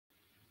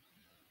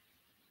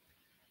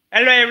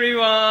Hello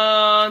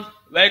everyone!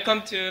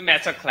 Welcome to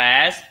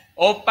Masterclass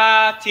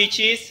OPPA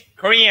Teaches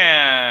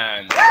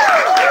Korean!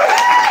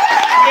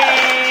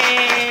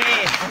 Yay!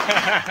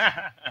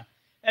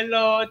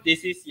 Hello,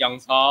 this is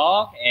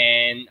Youngseog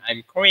and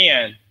I'm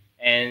Korean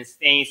and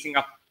staying in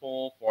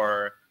Singapore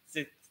for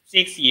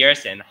 6.5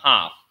 years.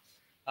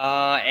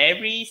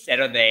 Every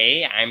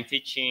Saturday, I'm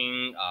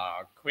teaching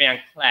Korean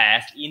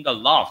class in the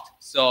loft.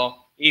 So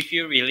if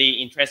you're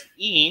really interested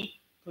in,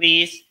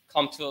 please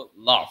come to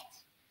loft.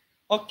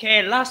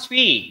 Okay, last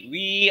week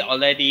we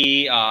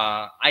already,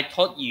 I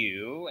taught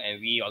you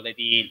and we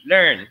already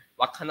learned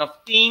what kind of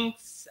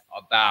things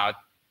about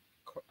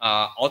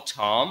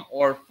autumn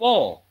or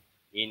fall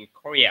in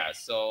Korea.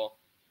 So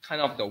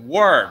kind of the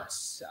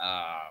words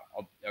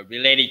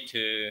related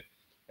to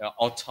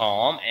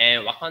autumn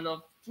and what kind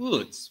of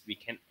foods we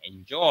can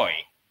enjoy.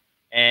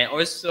 And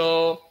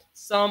also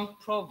some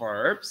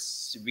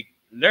proverbs we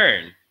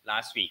learned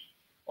last week.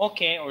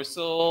 Okay,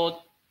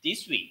 also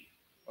this week.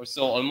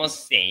 Also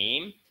almost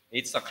same.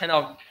 It's a kind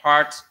of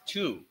part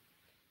 2.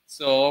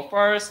 So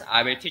first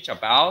I will teach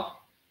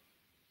about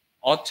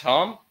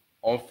autumn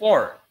or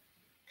fall,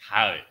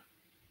 가을.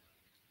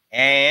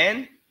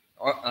 And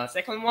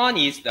second one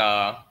is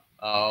the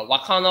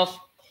what kind of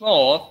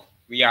clothes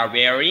we are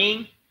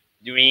wearing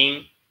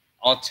during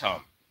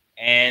autumn.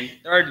 And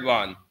third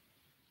one,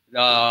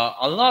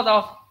 a lot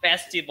of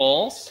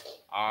festivals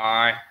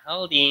are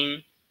held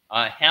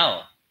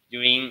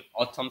during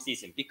autumn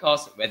season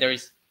because weather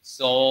is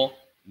so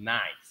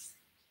nice.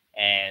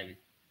 And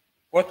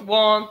fourth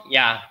one,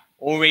 yeah,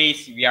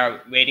 always we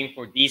are waiting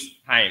for this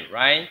time,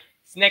 right?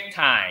 Snack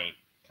time,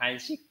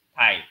 간식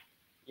time.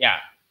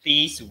 Yeah,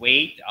 please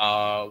wait.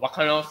 What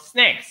kind of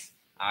snacks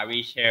I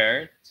will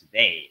share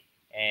today?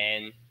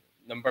 And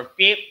number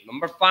 5,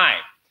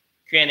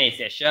 Q&A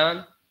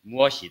session.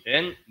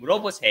 무엇이든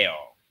물어보세요.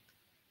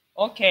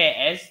 Okay,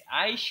 as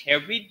I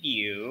shared with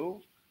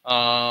you,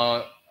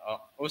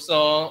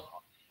 also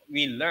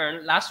we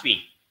learned last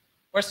week.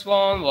 First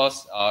one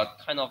was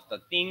kind of the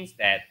things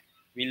that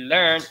we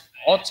learned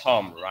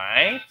autumn,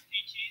 right?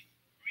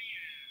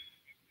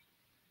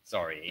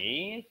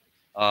 Sorry.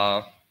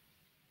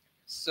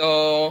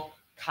 So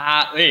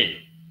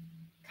가을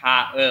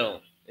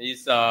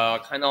is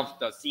kind of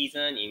the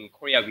season in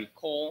Korea we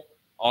call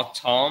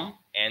autumn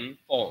and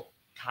fall.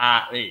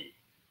 가을.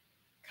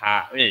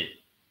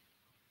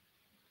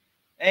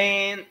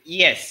 And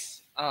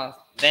yes,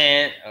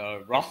 then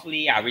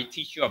roughly I will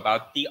teach you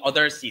about the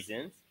other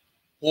seasons.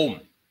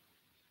 봄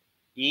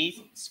is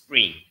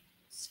spring.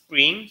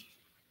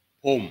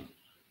 봄.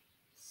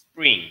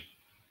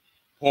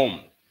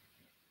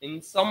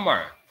 In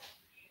summer,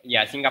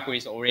 yeah, Singapore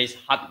is always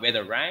hot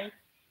weather, right?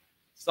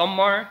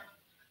 Summer,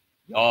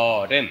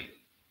 여름.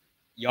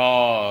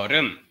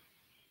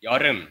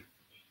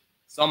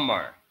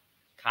 Summer,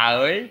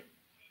 가을,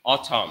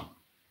 autumn.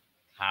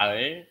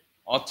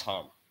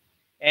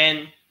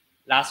 And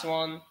last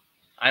one,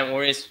 I'm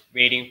always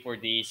waiting for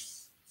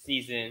this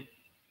season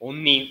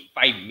only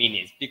 5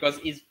 minutes because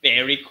it's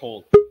very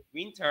cold.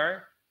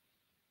 Winter,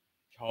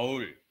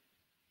 겨울.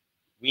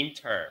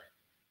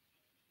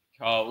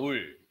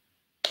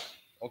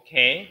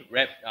 Okay,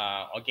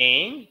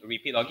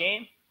 repeat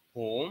again.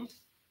 봄,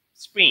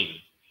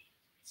 spring,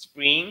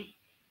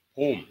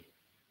 봄.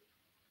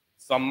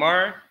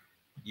 Summer,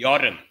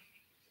 여름.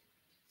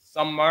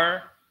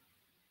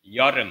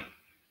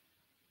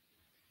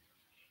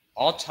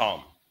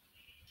 Autumn,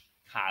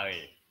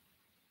 가을.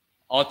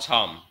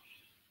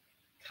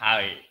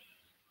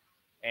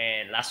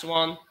 And last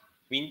one,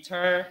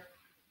 winter,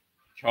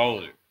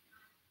 겨울.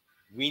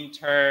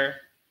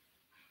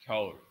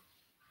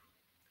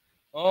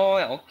 Oh,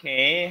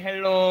 okay.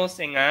 Hello,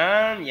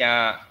 Sengan.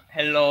 Yeah.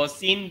 Hello,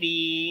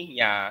 Cindy.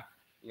 Yeah.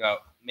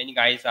 Many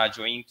guys are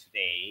joining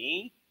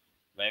today.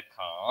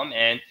 Welcome.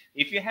 And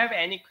if you have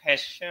any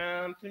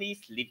question,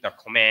 please leave the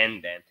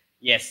comment. Then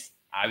yes,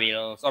 I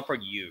will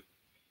support you.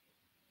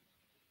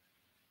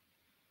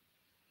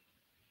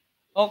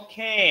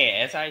 Okay,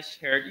 as I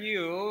shared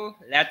you,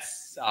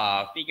 let's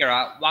figure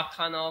out what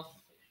kind of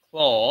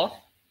clothes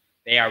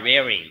they are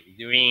wearing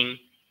during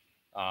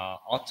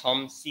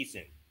autumn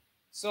season.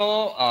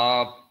 So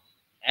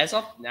as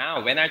of now,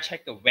 when I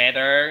check the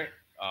weather,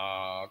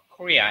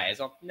 Korea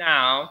as of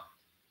now,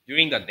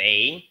 during the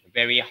day,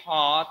 very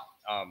hot,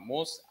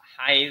 most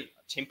high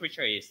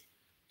temperature is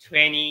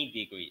 20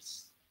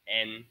 degrees.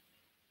 And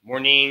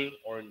morning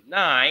or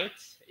night,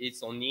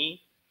 it's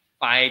only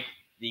 5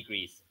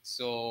 degrees.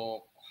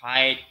 So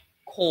quite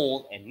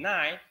cold at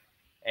night.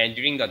 And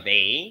during the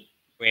day,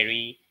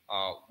 very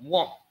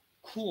warm,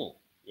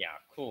 cool. Yeah,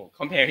 cool.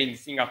 Compared in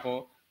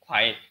Singapore,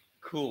 quite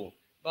cool.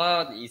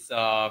 But it's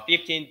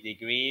 15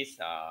 degrees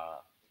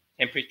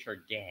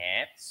temperature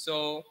gap.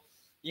 So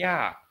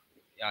yeah,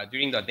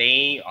 during the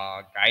day,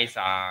 guys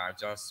are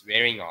just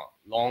wearing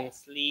long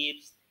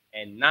sleeves.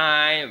 At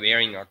night,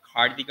 wearing a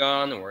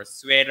cardigan or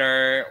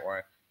sweater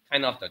or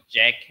kind of the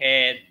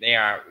jacket they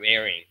are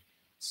wearing.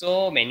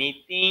 So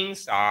many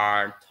things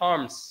are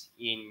terms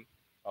in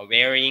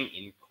wearing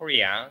in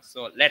Korea.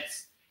 So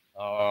let's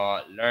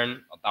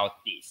learn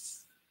about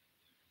this.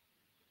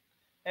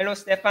 Hello,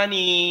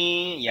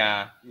 Stephanie.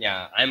 Yeah.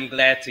 I'm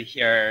glad to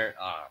hear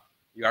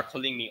you are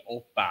calling me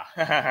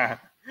Oppa.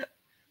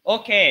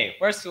 Okay,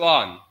 first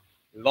one,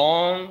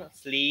 long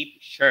sleeve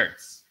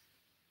shirts.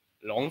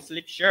 Long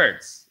sleeve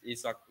shirts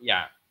is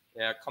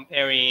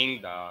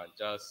comparing the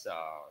just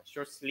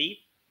short sleeve.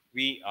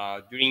 We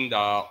during the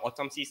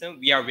autumn season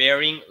we are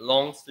wearing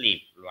long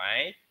sleeve,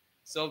 right?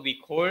 So we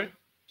call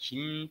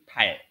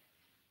긴팔,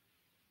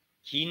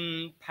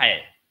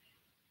 긴팔,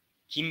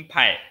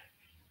 긴팔.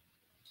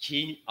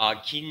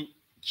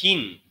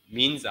 긴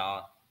means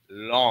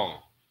long.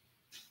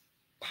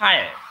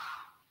 팔,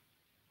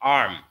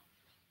 arm,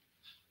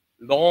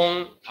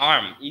 long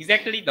arm.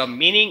 Exactly, the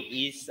meaning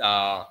is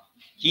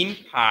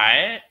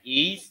긴팔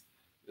is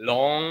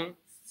long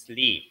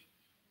sleeve.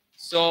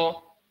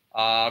 So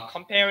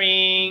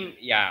comparing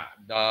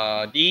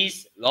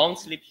these long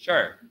sleeve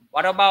shirt.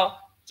 What about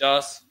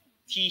just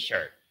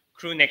t-shirt,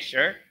 crew neck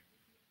shirt?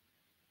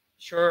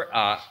 Sure.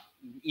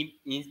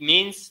 It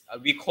means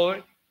we call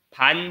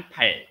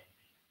반팔.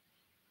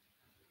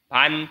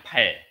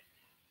 반팔.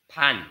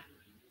 반.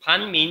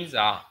 반 means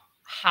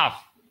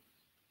half.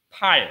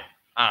 팔,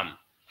 arm.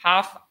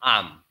 Half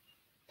arm.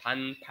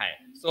 반팔.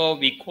 So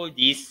we call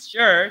this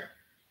shirt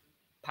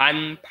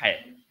반팔.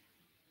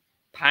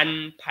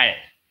 반팔.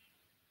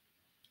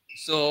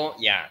 So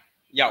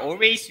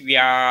always we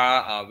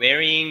are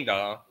wearing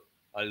the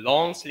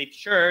long sleeve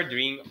shirt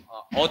during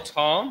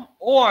autumn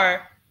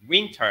or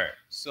winter.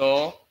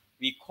 So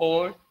we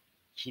call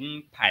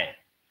긴팔.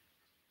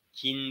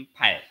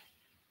 긴팔.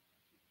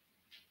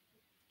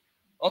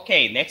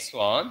 Okay, next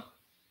one.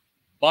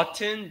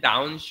 Button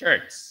down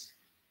shirts.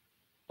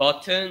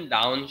 Button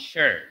down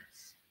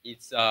shirts.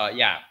 It's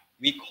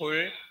we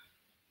call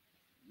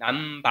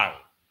남방.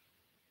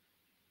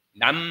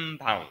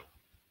 남방.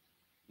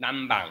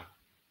 남방.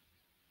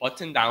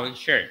 Button down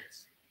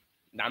shirts.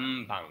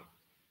 남방.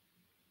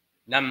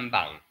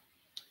 남방.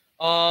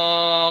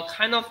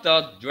 Kind of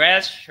the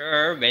dress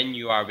shirt when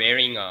you are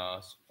wearing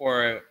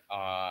for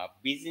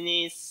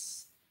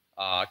business,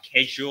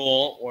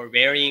 casual, or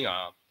wearing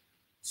a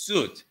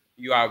suit.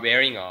 You are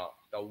wearing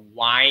the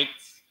white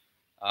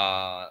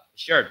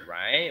shirt,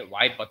 right?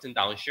 White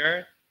button-down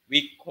shirt.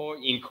 We call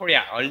in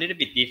Korea a little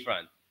bit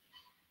different.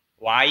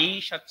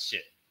 Y 셔츠.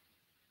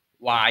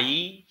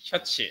 Y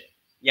셔츠.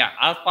 Yeah,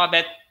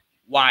 alphabet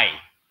Y.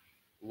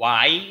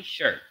 Y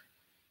shirt.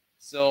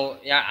 So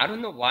I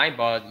don't know why,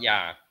 but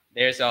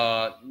there's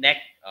a neck.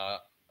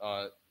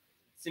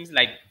 Seems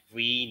like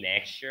V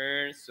neck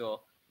shirt.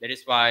 So that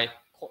is why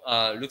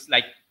looks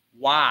like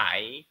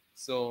Y.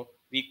 So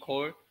we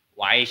call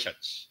Y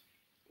shirt.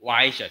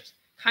 Y shirt.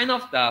 Kind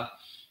of the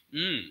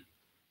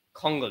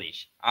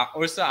Konglish.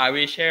 Also, I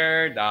will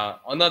share the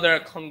another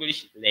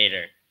Konglish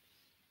later.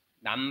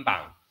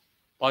 남방,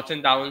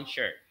 button down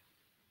shirt.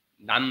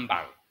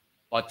 남방,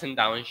 button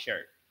down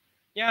shirt.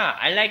 Yeah,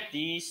 I like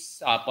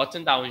this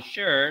button down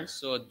shirt.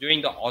 So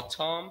during the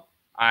autumn,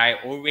 I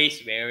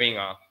always wearing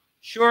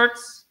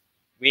shorts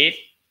with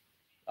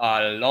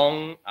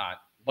long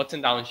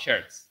button down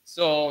shirts.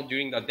 So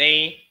during the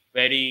day,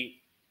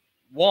 very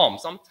warm,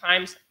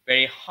 sometimes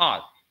very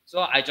hot.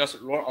 So I just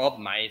roll up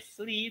my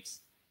sleeves,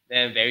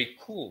 then very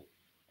cool.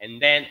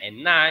 And then at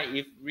night,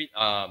 if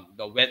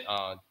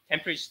the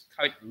temperature is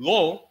quite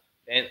low,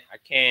 then I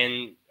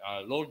can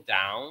lower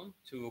down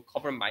to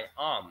cover my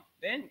arm,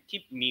 then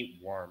keep me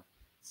warm.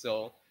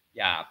 So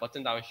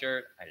button down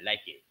shirt, I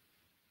like it.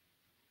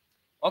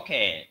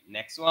 Okay,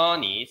 next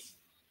one is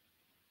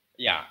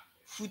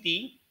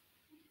hoodie.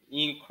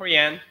 In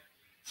Korean,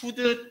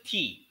 hood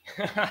tee.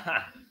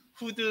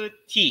 Hood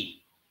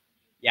tee.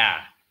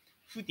 Yeah,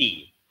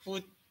 hoodie,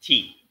 hood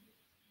tee.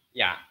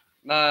 Yeah.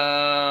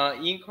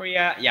 In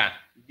Korea,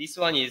 this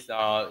one is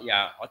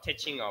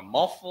attaching a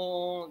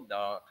muffle,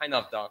 the kind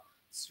of the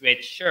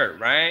sweatshirt,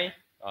 right?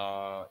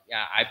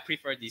 I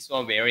prefer this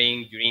one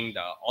wearing during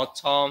the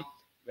autumn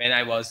when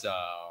I was a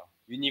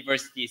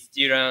university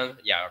student.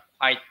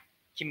 Quite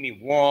keep me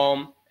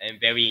warm and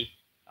very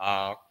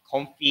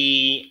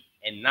comfy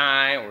at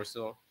night.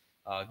 Also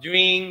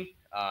during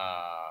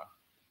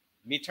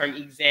midterm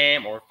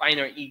exam or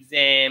final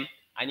exam,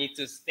 I need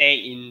to stay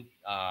in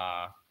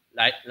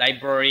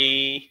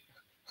library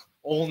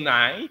all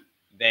night.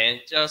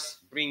 Then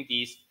just bring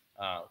this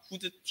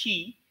hooded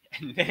tea,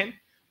 and then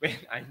when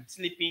I'm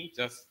sleeping,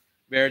 just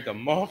wear the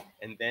muff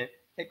and then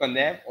take a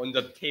nap on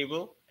the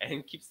table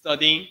and keep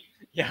studying.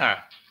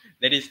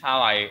 That is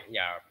how I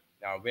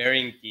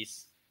wearing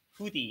this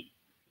hoodie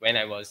when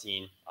I was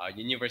in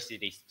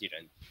university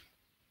student.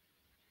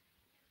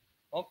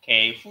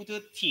 Okay,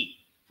 hooded tea,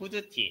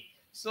 hooded tea.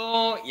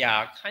 So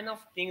kind of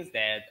things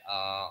that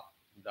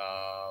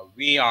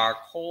we are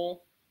called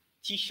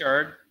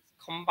t-shirt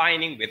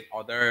combining with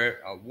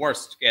other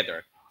words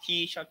together.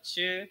 T-shirt,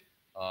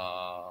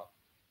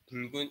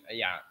 붉은,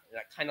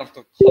 kind of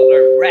the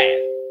color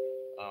red.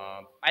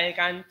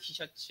 빨간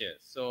t-shirt.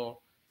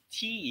 So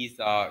T is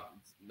the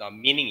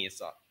meaning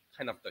is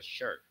kind of the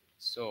shirt.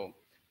 So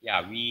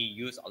we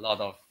use a lot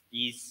of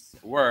this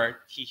word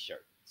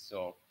t-shirt.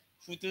 So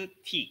hood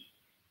tee,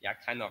 yeah,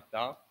 kind of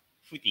the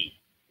hoodie,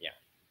 yeah.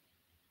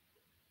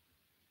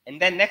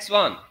 And then next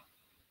one,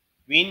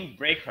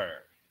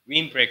 windbreaker.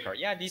 Windbreaker,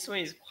 yeah, this one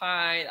is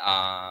quite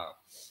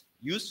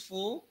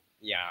useful,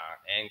 yeah,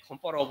 and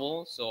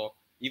comfortable. So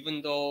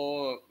even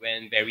though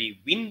when very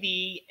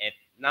windy at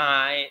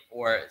night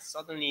or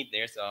suddenly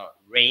there's a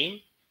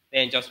rain,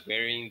 then just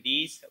wearing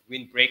this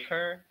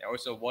windbreaker,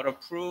 also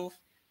waterproof,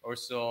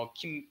 also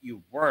keep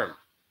you warm.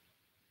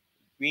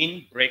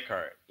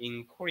 Windbreaker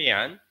in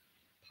Korean,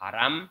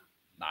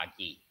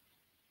 바람막이,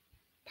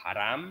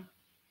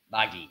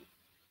 바람막이,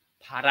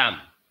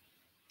 바람,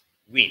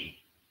 wind,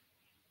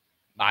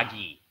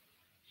 막이,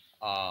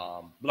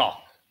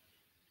 block.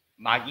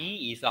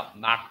 막이 is a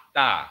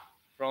막다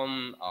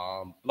from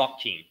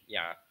blocking,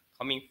 yeah,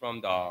 coming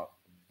from the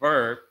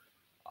verb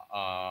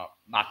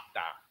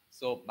막다.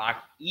 So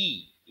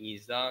막이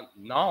is a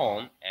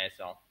noun as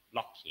a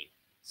blocking.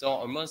 So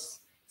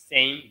almost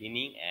same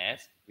meaning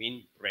as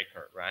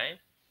windbreaker, right?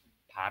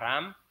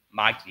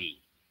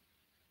 바람막이,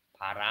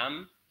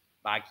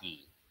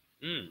 바람막이,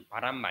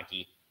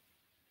 바람막이.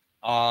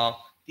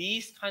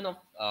 This kind of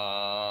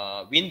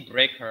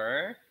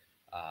windbreaker,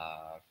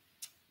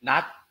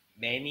 not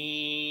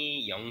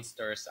many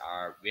youngsters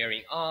are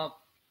wearing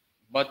up,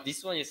 but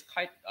this one is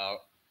quite a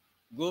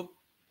good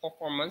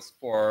performance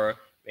for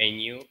when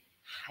you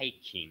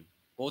hiking,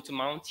 go to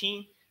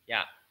mountain.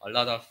 Yeah, a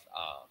lot of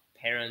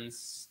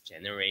parents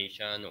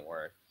generation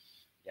or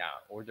yeah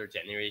older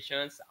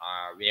generations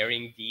are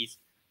wearing these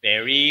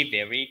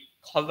very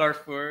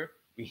colorful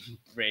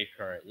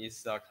windbreaker.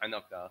 It's kind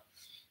of the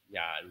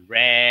yeah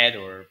red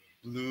or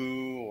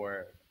blue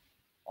or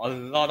a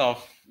lot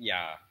of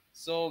yeah.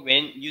 So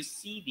when you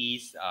see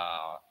this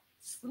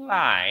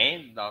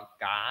slide, the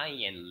guy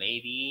and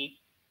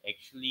lady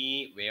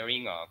actually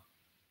wearing a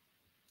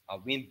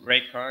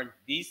windbreaker,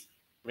 these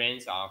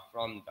brands are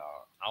from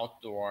the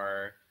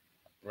outdoor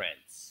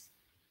brands.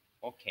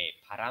 Okay,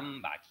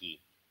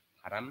 바람막이,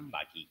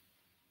 바람막이.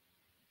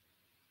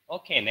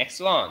 Okay, next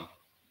one,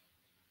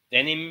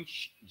 denim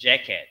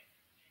jacket.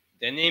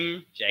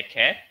 Denim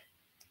jacket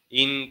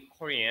in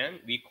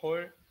Korean we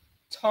call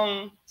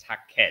청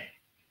jacket.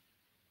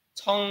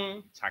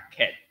 청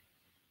jacket.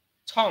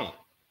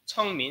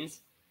 청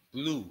means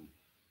blue.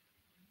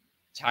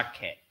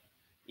 Jacket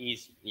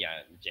is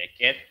yeah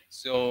jacket.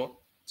 So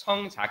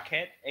청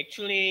jacket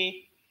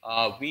actually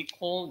we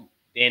call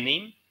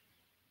denim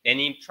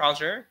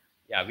trouser.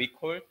 Yeah, we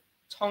call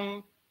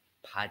청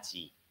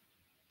바지.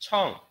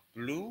 청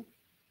blue,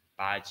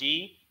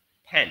 바지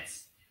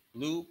pants,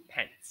 blue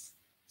pants.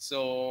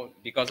 So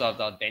because of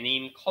the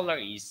denim color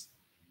is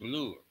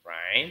blue,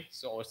 right?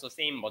 So also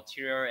same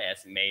material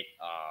as made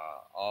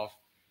of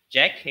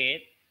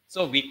jacket.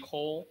 So we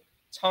call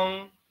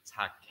청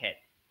jacket,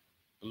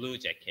 blue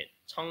jacket,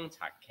 청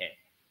jacket,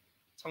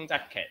 청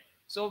jacket.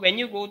 So when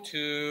you go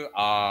to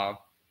a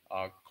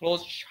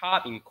clothes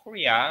shop in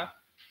Korea,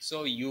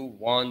 so you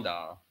want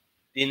a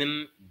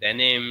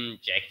denim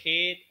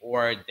jacket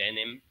or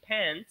denim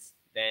pants,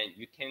 then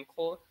you can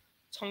call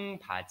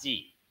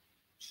청바지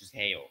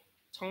주세요.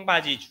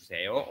 청바지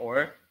주세요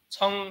or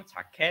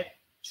청자켓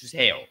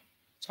주세요.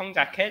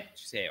 청자켓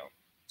주세요.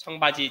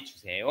 청바지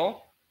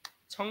주세요.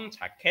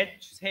 청자켓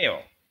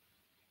주세요.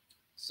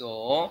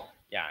 So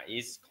yeah,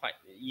 it's quite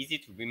easy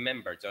to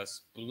remember.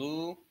 Just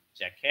blue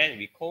jacket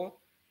we call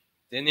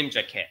denim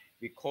jacket.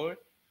 We call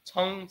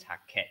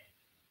청자켓.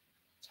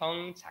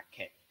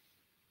 청자켓.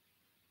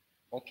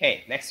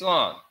 Okay, next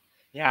one.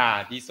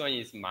 Yeah, this one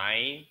is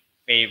my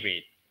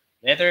favorite.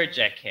 Leather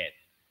jacket.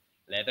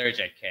 Leather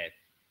jacket.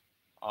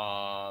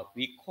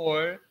 We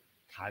call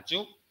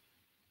가죽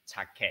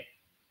자켓.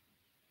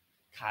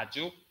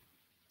 가죽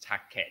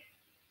자켓.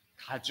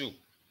 가죽.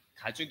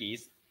 가죽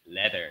is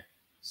leather.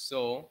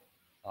 So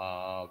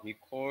we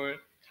call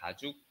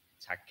가죽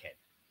jacket.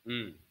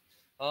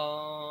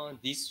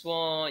 This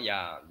one,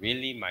 yeah,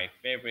 really my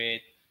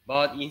favorite.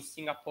 But in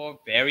Singapore,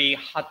 very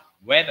hot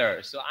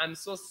weather. So I'm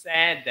so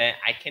sad that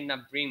I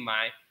cannot bring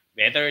my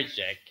leather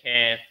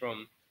jacket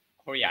from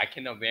Korea. I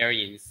cannot wear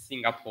it in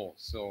Singapore.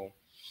 So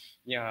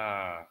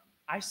yeah,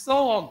 I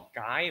saw a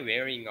guy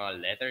wearing a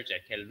leather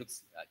jacket.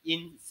 Looks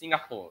in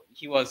Singapore.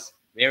 He was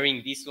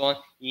wearing this one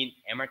in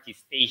MRT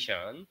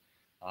station.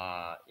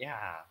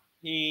 Yeah,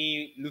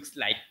 he looks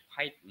like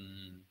quite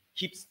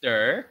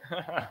hipster.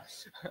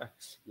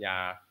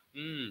 Yeah,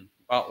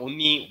 but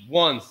only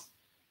once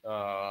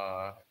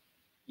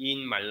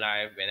in my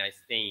life when I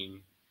stay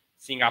in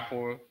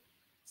Singapore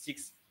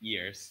 6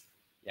 years.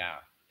 Yeah,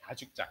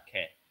 가죽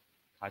jacket,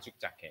 가죽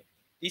jacket.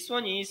 This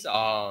one is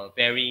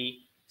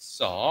very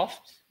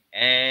soft,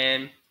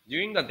 and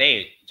during the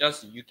day,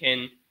 just you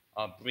can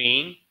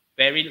bring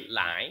very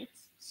light,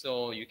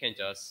 so you can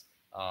just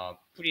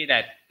put it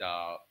at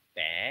the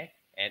bag.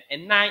 And at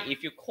night,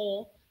 if you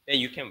cold, then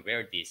you can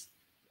wear this.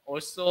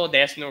 Also,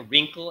 there's no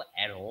wrinkle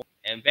at all,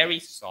 and very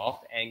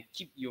soft and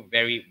keep you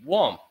very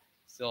warm.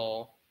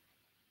 So,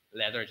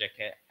 leather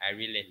jacket, I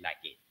really like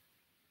it.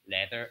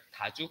 Leather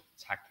가죽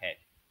jacket,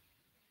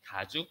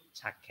 가죽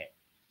jacket.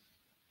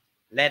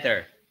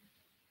 leather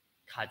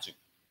가죽.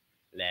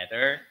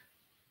 Leather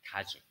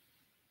가죽.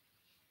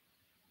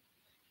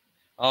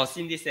 Oh,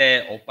 Cindy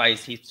said Oppa is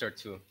hipster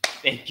too.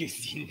 Thank you,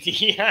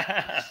 Cindy.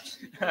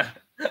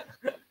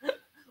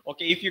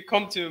 Okay, if you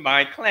come to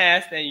my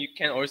class, then you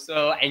can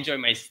also enjoy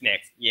my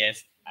snacks.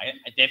 Yes, I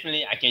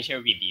definitely I can share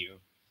with you.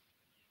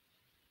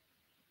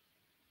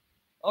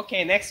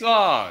 Okay, next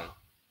one.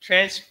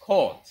 Trench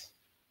coat.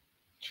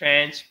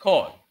 Trench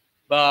coat.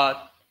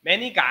 But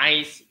many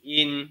guys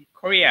in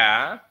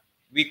Korea,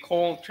 we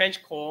call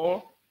trench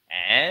coat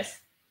as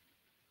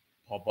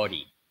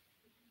버버리.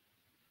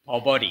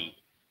 버버리.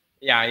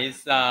 Yeah,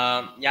 it's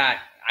yeah,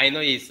 I know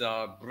it's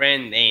a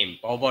brand name,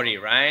 Burberry,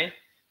 right?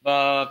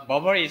 But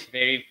Burberry is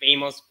very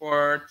famous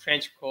for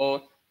trench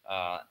coat,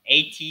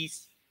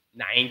 80s,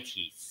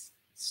 90s.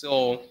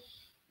 So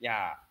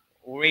yeah,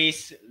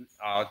 always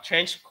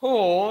trench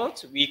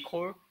coat we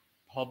call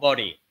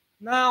Burberry.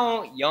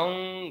 Now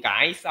young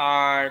guys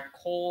are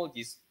called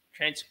this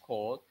trench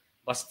coat,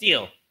 but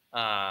still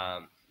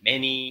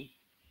many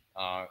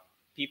uh,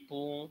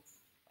 people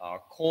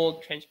call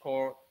trench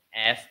coat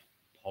as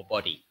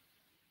Burberry.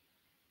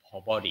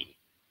 Burberry.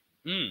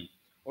 Mm.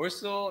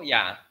 Also,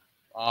 yeah,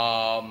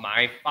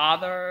 my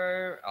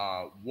father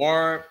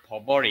wore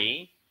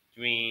Burberry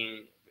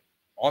during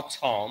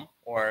autumn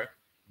or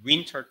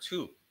winter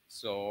too.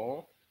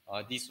 So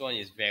this one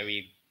is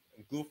very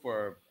good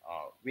for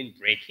wind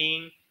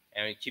breaking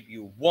and keep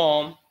you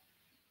warm.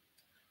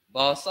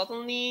 But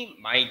suddenly,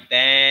 my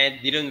dad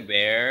didn't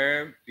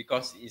wear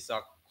because it's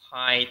a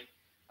quite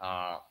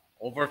uh,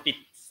 overfit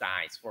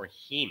size for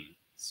him.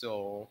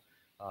 So,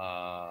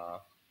 uh,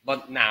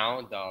 but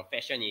now the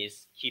fashion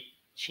is keep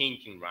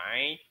changing,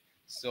 right?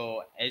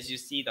 So as you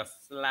see the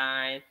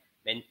slide,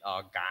 when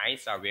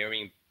guys are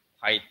wearing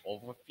quite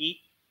overfit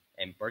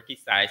and bulky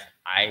size,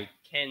 I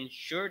can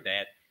sure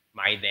that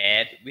my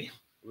dad will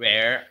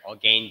wear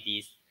again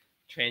this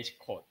trench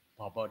coat,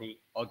 probably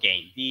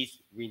again this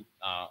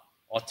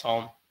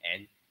autumn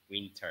and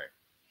winter.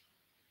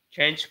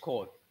 Trench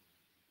coat,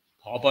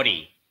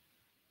 버버리.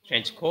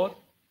 Trench coat,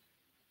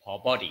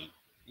 버버리.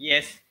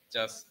 Yes,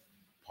 just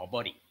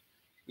버버리.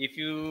 If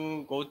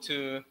you go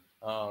to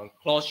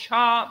clothes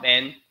shop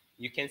and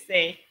you can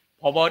say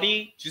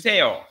버버리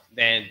주세요,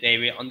 then they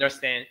will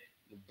understand.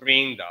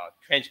 Bring the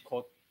trench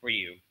coat for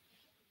you.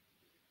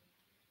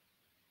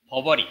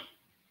 버버리.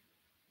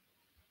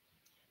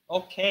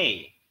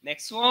 Okay,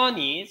 next one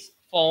is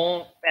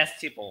fall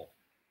festival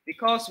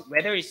because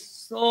weather is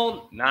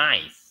so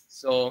nice.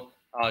 So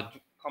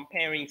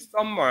comparing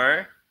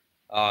summer,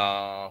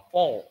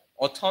 fall,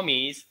 autumn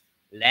is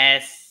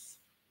less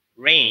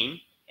rain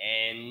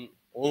and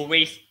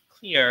always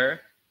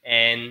clear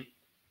and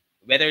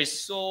weather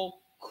is so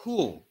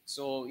cool.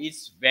 So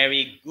it's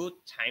very good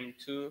time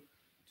to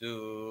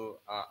do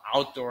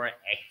outdoor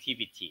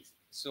activities.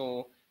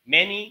 So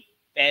many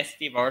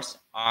festivals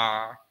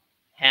are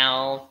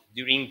held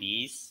during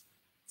this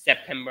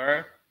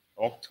September,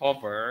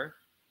 October,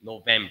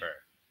 November.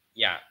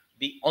 Yeah,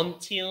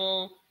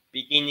 until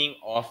beginning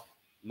of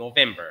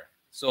November.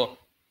 So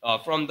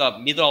from the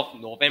middle of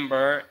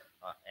November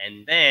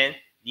and then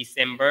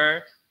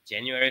December,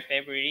 January,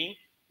 February,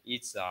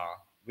 it's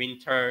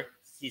winter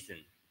season.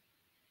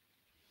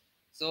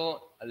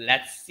 So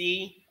let's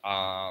see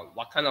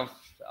what kind of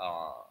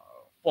uh,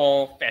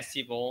 fall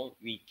festival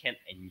we can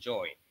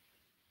enjoy.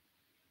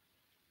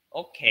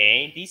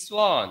 Okay, this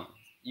one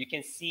you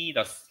can see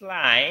the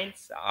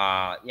slides.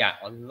 Yeah,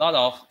 a lot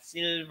of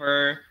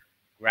silver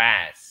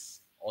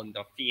grass on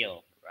the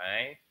field,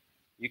 right?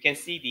 You can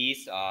see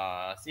this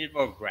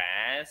silver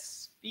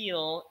grass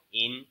field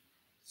in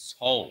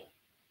Seoul.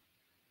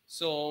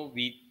 So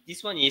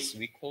this one is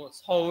we call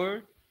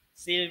Seoul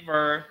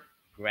Silver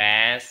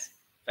Grass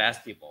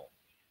Festival.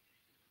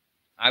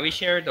 I will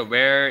share the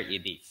where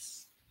it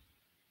is.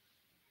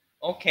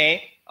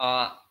 Okay,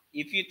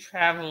 if you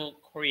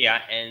travel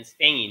Korea and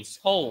staying in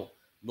Seoul,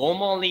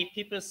 normally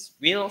people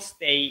will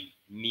stay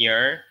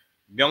near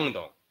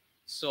Myeongdong.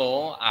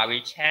 So I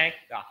will check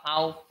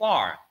how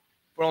far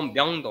from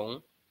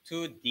Myeongdong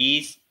to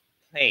this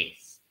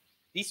place.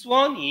 This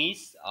one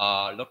is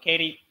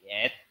located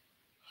at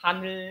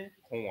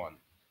하늘공원.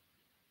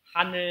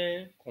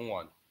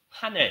 하늘공원.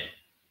 하늘,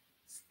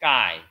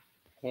 sky,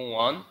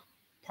 공원,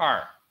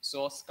 park.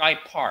 So sky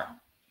park.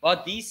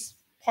 But this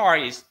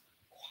park is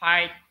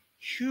quite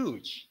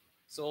huge.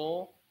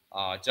 So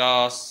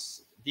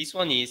just this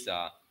one is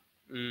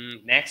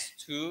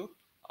next to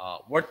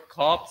World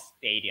Cup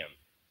Stadium.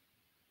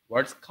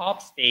 World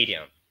Cup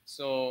Stadium.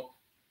 So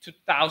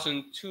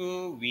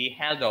 2002 we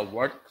held a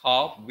World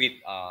Cup with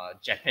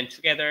Japan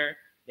together.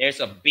 There's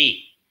a big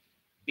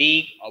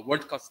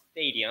World Cup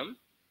stadium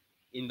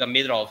in the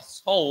middle of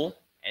Seoul,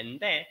 and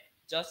then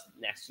just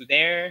next to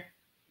there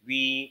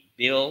we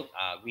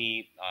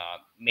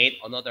made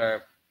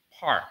another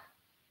park,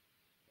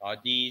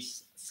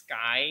 this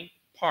sky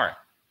park,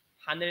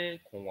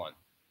 하늘공원.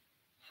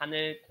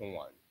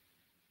 하늘공원.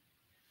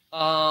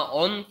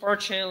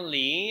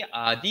 Unfortunately,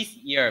 this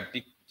year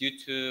due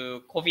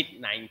to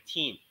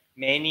COVID-19,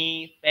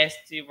 many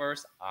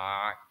festivals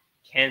are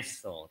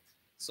canceled.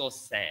 So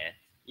sad.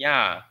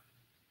 Yeah.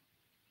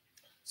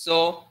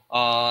 So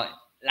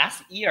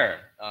last year,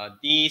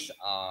 these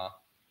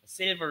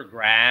silver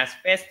grass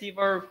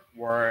festival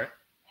were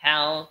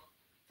held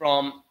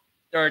from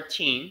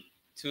 13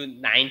 to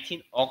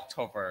 19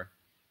 October.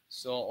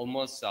 So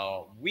almost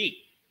a week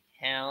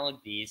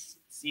held this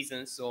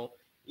season. So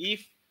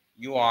if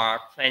you are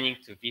planning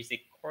to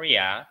visit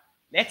Korea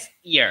next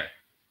year,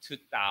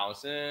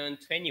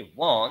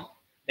 2021,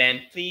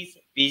 then please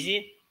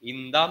visit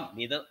in the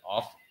middle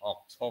of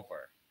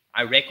October.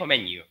 I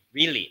recommend you.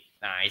 Really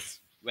nice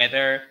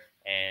weather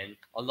and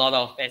a lot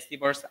of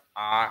festivals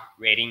are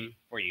waiting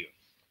for you.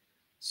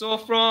 So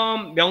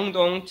from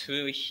Myeongdong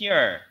to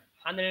here,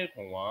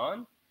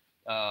 하늘공원,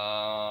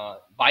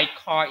 by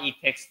car it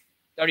takes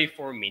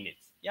 34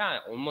 minutes. Yeah,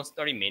 almost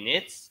 30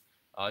 minutes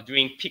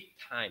during peak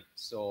time.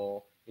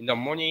 So in the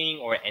morning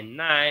or at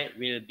night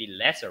will be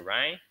lesser,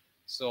 right?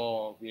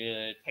 So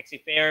taxi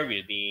fare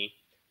will be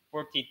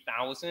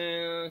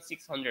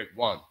 40,600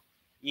 won.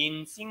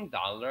 In Sing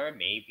dollar,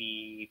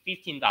 maybe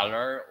 $15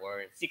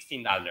 or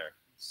 $16.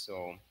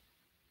 So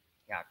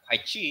yeah,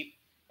 quite cheap.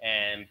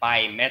 And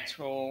by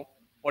metro,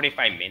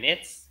 45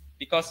 minutes.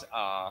 Because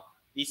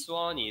this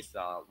one is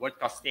World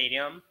Cup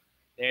Stadium.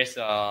 There's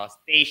a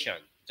station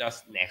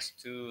just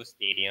next to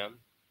stadium,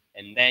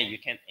 and then you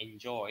can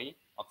enjoy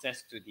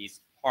access to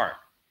this park.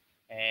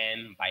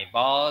 And by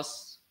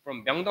bus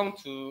from Myeongdong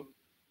to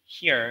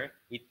here,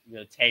 it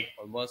will take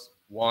almost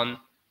 1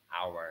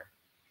 hour.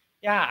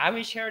 Yeah, I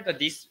will share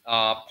this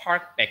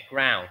park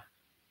background.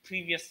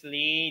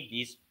 Previously,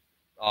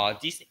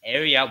 this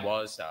area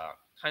was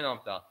kind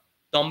of the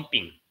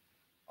dumping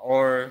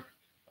or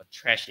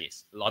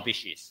trashes,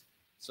 rubbishes.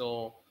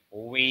 So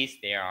always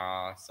there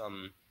are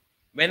some.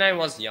 When I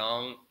was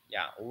young,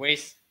 yeah,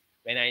 always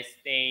when I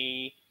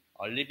stay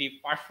a little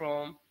bit far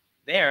from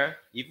there,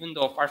 even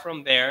though far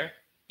from there,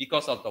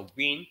 because of the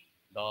wind,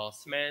 the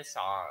smells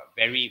are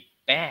very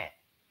bad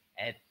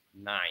at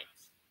night.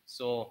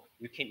 So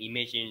you can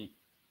imagine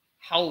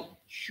how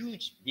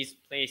huge this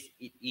place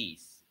it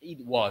is.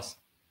 It was,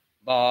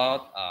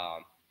 but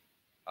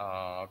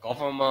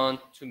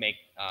government to make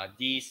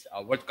this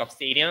World Cup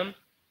stadium.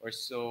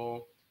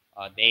 Also,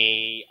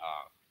 they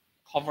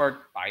covered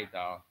by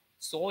the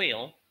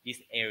soil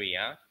this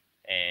area,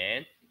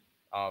 and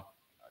uh,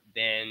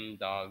 then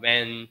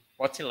when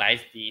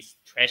fertilize these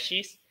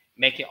trashes,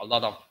 make it a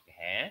lot of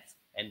gas,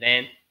 and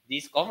then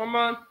this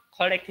government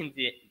collecting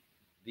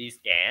this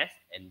gas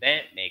and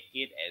then make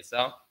it as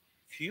a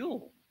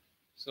fuel.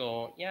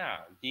 So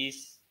yeah,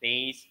 these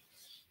days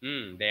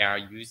they are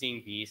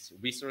using these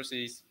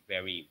resources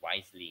very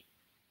wisely.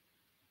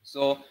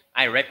 So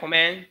I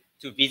recommend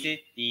to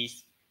visit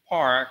this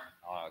park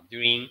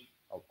during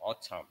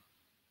autumn.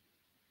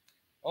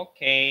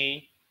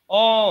 오케이.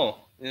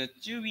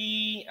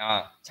 쭈이,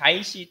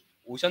 자이 씨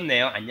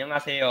오셨네요.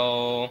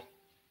 안녕하세요.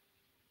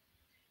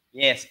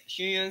 Yes,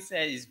 Hyun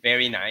said it's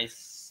very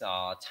nice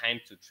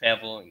time to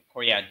travel in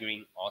Korea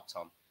during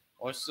autumn.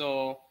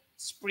 Also,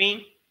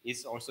 spring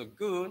is also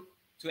good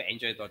to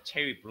enjoy the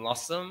cherry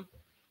blossom.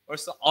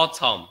 Also,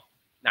 autumn,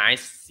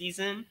 nice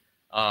season.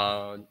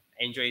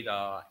 Enjoy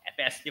the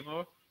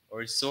festival.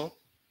 Also,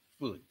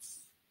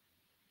 foods.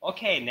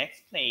 Okay,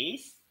 next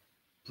place.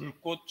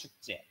 불꽃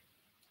축제.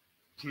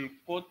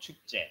 불꽃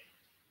축제.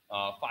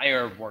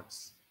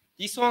 Fireworks.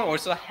 This one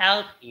also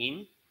held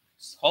in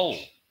Seoul.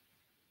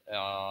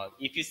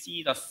 If you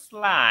see the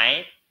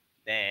slide,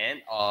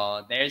 then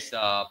there's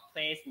a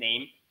place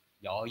named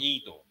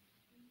여의도.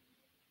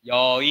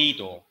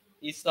 여의도.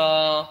 It's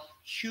a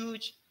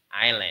huge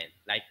island.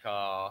 Like,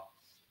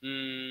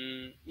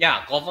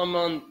 yeah,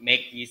 government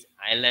make this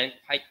island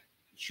quite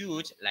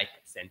huge, like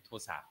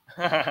Sentosa.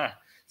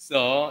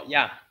 So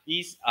yeah,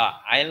 this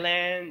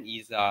island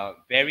is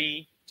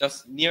very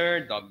just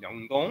near the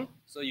Myeongdong.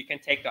 So you can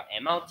take the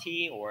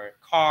MRT or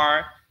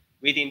car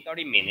within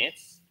 30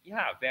 minutes.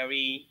 Yeah,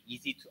 very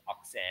easy to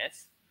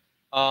access.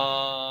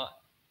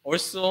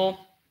 Also,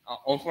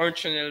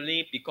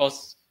 unfortunately,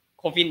 because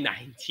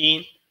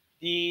COVID-19,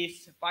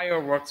 this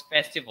fireworks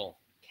festival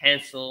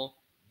canceled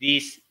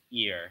this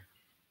year.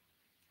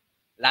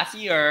 Last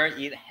year,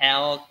 it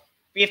held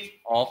 5th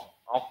of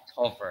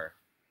October.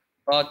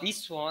 But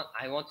this one,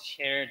 I want to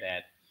share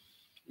that,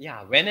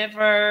 yeah,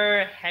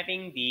 whenever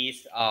having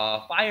these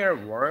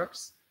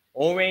fireworks,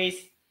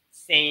 always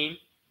same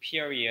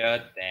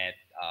period that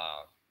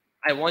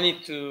I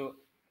wanted to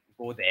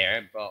go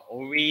there, but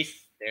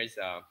always there's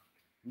a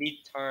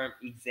midterm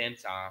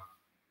exams are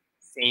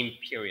same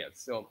period.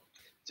 So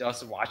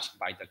just watch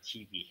by the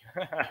TV.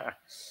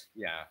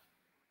 Yeah.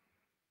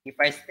 If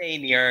I stay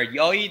near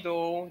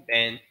Yeouido,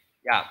 then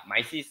yeah,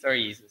 my sister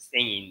is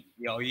staying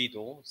in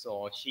Yeouido,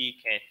 so she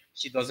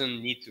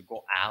doesn't need to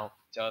go out.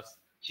 Just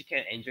she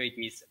can enjoy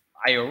these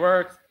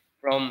fireworks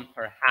from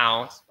her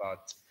house.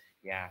 But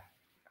yeah,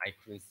 I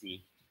couldn't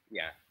see.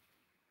 Yeah.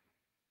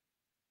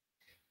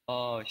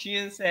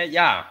 She said,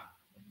 yeah,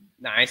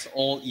 nice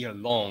all year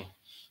long.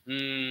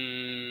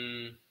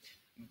 Mm,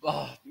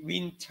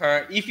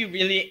 winter. If you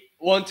really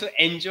want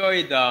to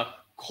enjoy the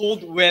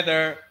cold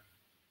weather,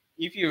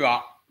 if you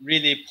are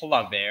really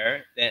polar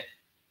bear, then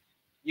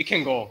you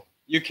can go.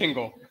 You can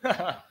go.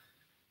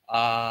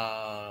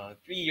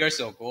 3 years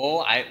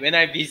ago, when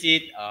I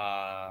visit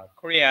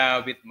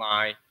Korea with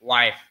my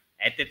wife.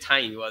 At the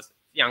time, it was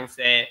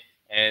fiance,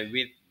 and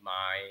with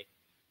my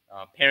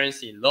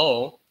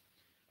parents-in-law.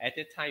 At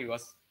the time, it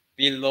was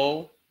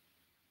below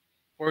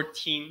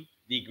 14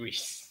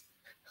 degrees,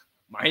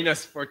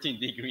 minus 14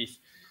 degrees.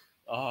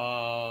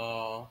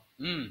 Uh,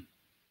 mm,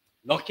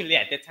 Luckily,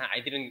 at that time, I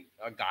didn't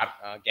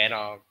get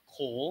a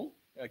cold,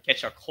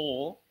 catch a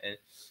cold,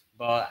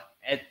 but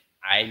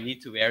I need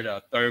to wear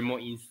the thermal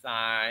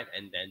inside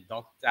and then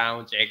duck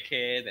down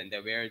jacket and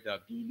then wear the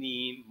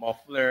beanie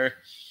muffler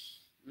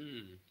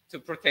to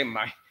protect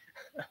my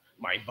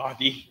my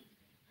body.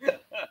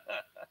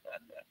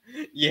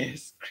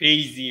 Yes,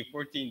 crazy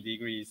 14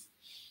 degrees.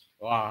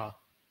 Wow.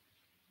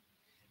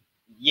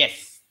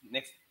 Yes.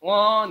 Next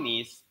one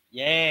is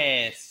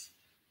yes.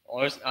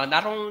 Also,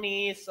 not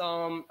only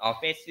some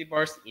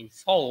festivals in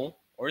Seoul,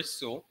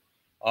 also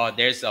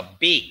there's a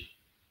big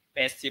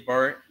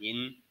festival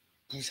in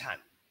Busan.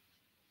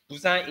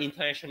 Busan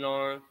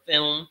International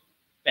Film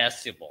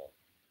Festival.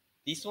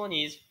 This one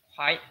is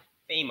quite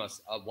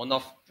famous. One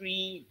of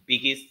three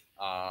biggest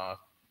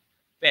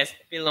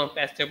film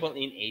festival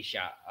in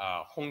Asia: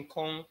 Hong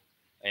Kong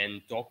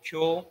and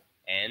Tokyo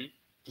and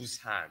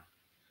Busan.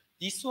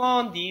 This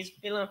film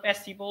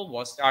festival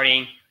was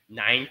starting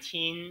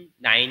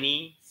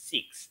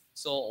 1996,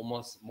 so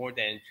almost more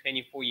than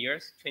 24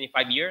 years,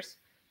 25 years,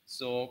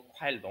 so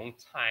quite a long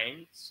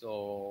time.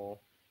 So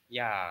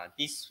yeah,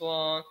 this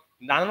one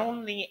not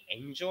only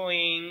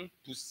enjoying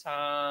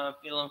Busan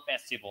Film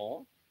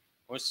Festival,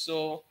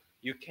 also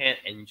you can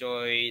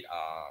enjoy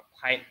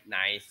quite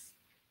nice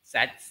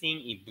sightseeing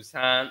in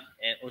Busan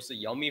and also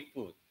yummy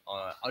food.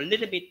 A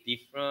little bit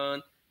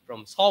different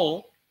from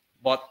Seoul,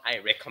 but I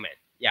recommend.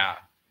 Yeah,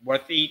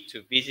 worthy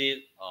to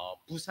visit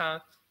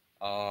Busan.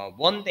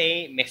 1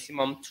 day,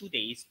 maximum 2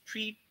 days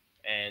trip,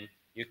 and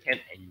you can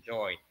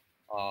enjoy.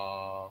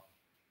 Uh,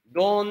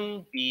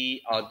 don't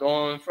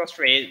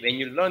frustrate when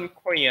you learn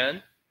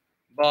Korean,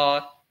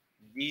 but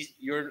this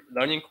your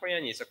learning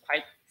Korean is a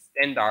quite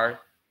standard.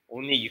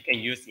 Only you can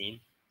use in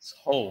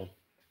Seoul.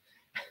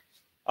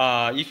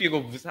 If you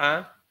go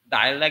Busan,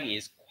 dialect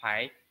is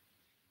quite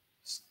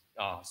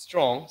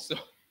strong, so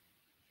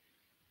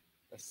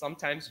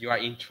sometimes you are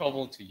in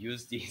trouble to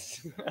use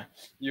this.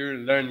 You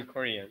learn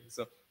Korean,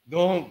 so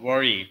don't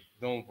worry,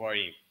 don't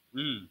worry.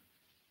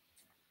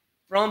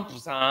 From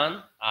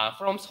Busan,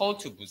 from Seoul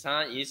to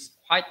Busan is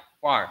quite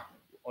far,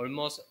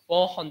 almost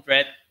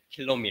 400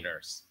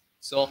 kilometers.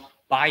 So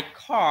by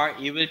car,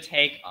 it will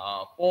take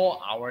 4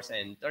 hours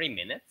and 30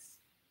 minutes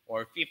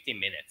or 50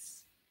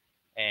 minutes.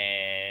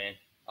 And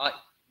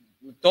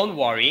don't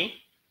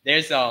worry,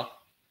 there's a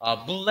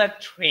bullet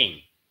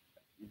train.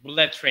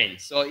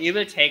 So it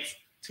will take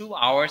 2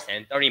 hours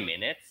and 30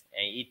 minutes,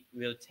 and it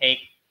will take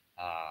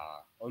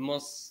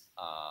almost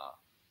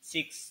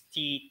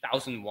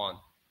 60,000 won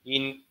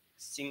in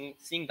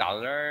Sing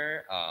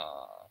dollar,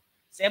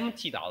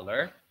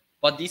 $70.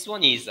 But this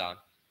one is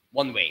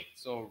one way,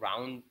 so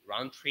round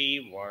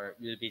trip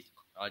will be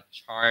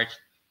charged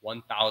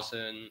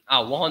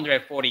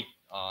 140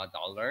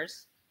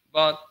 dollars,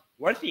 but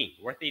worthy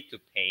to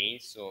pay.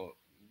 So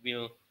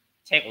will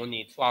take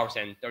only 2 hours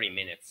and 30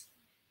 minutes.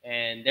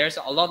 And there's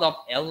a lot of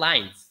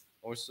airlines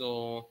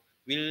also.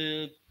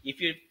 Will if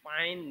you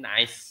find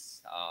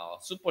nice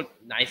super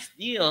nice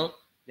deal,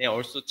 they're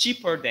also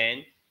cheaper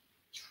than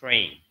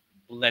train,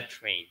 bullet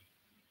train.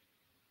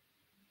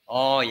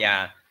 Oh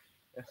yeah.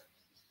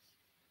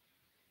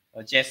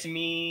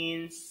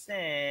 Jasmine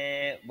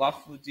said,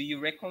 "What food do you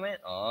recommend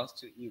us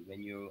to eat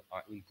when you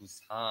are in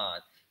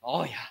Busan?"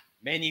 Oh yeah,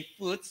 many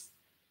foods.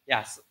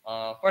 Yes.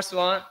 First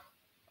one,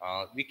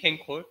 we can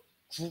call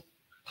국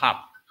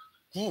밥.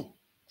 국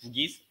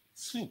is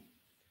soup.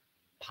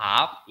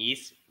 Pap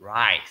is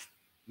rice.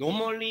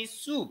 Normally,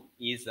 soup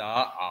is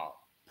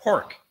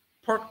pork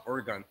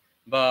organ,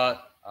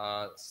 but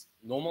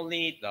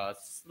normally the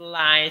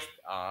sliced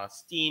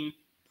steamed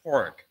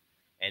pork,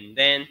 and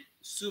then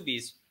soup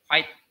is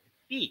quite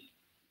thick,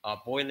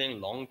 boiling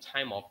long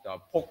time of the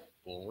pork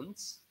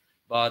bones,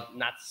 but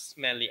not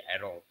smelly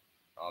at all.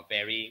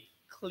 Very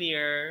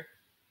clear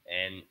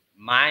and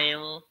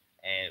mild,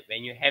 and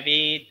when you have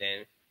it,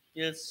 then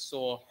feels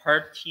so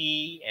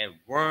hearty and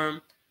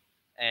warm,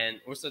 and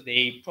also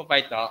they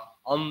provide the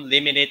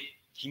unlimited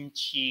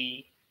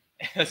kimchi.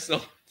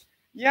 So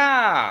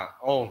yeah,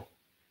 oh,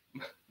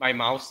 my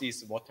mouth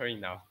is watering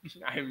now.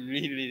 I'm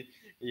really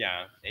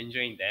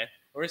enjoying that.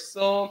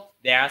 Also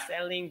they are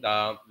selling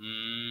the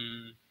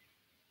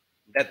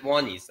that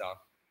one is a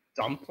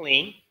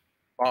dumpling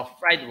or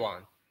fried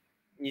one.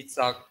 It's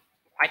a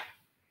quite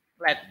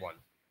flat one,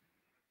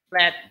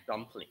 flat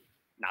dumpling.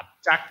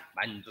 납작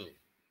만두.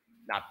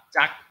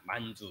 납작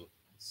만두.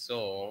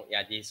 So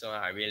yeah, this one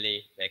I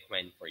really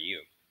recommend for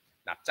you.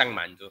 납작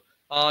만두.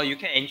 You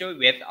can enjoy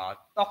with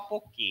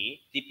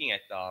tteokbokki, dipping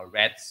at the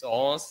red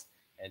sauce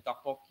and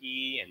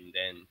tteokbokki, and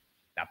then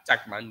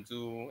납작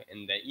mandu.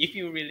 And then if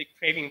you're really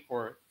craving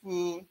for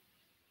food,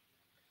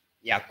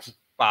 yeah,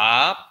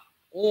 국밥,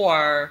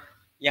 or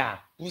yeah,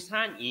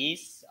 Busan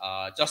is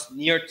just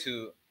near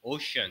to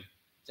ocean.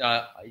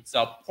 It's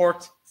a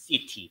port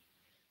city,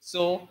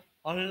 so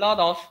a lot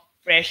of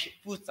fresh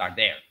foods are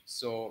there.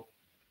 So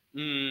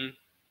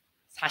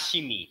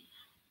sashimi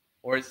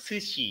or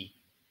sushi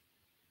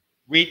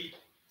with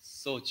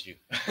soju.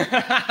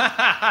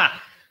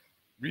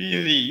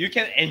 Really, you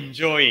can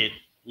enjoy it.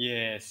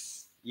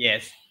 Yes,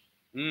 yes.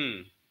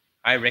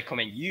 I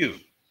recommend you.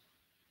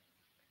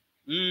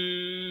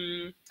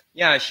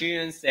 Yeah,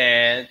 Shuyun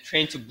said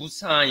Train to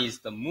Busan is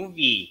the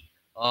movie.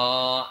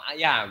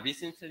 Yeah,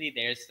 recently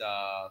there's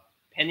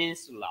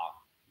Peninsula,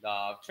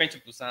 the Train to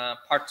Busan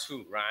Part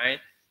 2, right?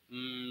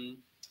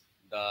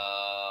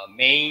 The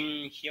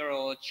main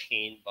hero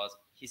changed, but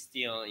he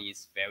still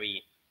is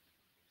very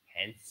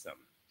handsome.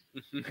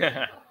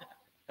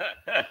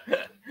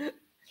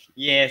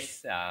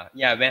 Yes,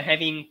 yeah, we're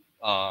having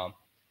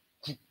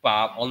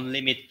국밥,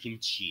 unlimited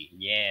kimchi.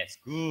 Yes,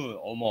 good.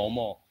 Omo,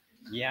 omo.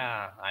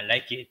 Yeah, I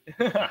like it.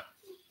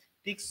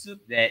 Pig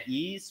soup that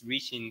is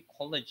rich in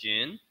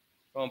collagen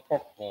from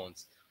pork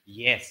bones.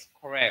 Yes,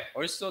 correct.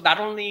 Also, not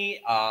only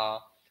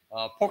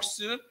pork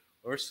soup,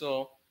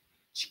 also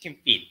chicken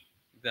feet.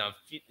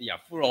 Yeah,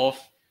 full of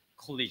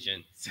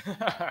collagen.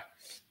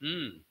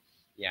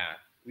 Yeah,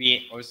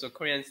 we also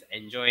Koreans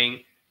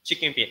enjoying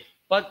chicken feet,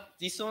 but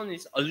this one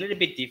is a little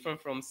bit different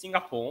from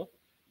Singapore.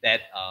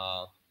 That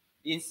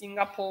in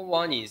Singapore,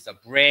 one is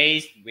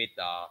braised with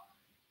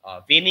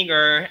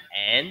vinegar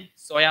and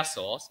soya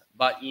sauce,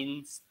 but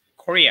in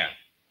Korea,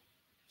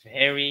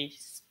 very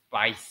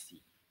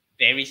spicy,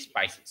 very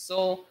spicy.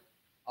 So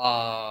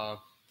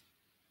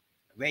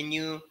when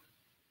you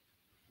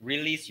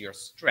release your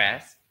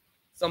stress,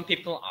 some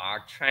people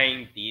are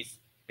trying this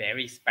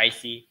very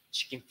spicy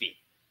chicken feet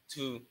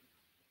to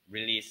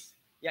release.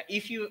 Yeah,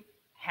 if you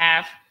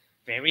have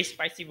very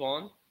spicy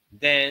one,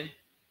 then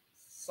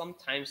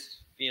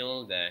sometimes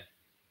feel the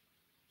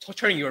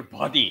torturing your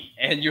body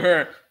and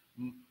your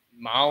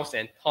mouth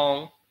and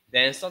tongue.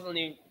 Then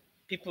suddenly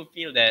people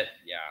feel that,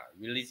 yeah,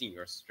 releasing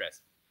your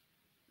stress.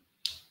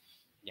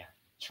 Yeah,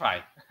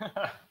 try.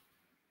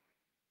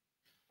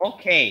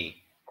 Okay,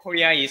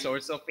 Korea is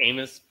also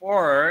famous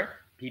for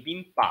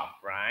bibimbap,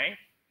 right?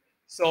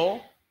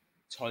 So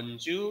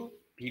Jeonju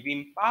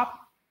Bibimbap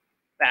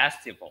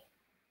Festival.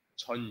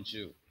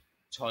 Jeonju,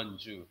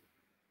 Jeonju.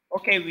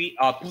 Okay, we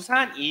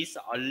Busan is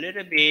a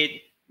little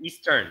bit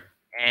eastern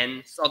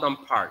and southern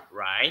part,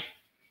 right?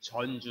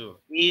 Jeonju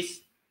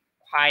is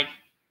quite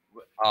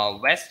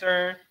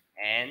western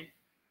and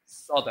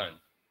southern,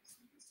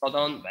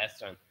 southern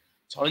western.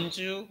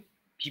 Jeonju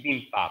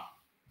bibimbap.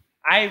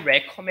 I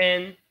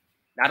recommend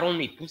not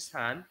only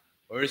Busan,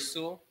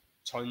 also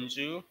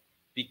Jeonju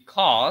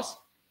because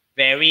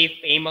very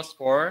famous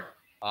for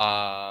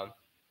uh,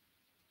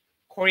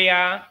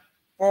 Korea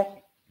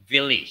Folk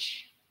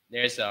Village.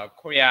 There's a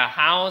Korea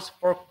House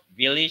Folk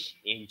Village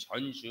in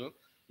Jeonju.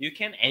 You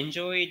can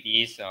enjoy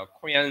this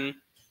Korean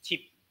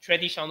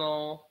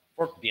traditional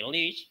folk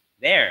village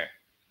there.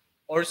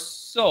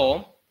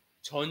 Also,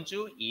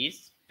 Jeonju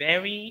is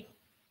very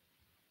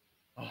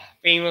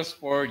famous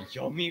for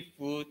yummy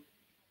food.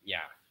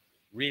 Yeah,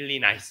 really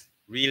nice,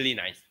 really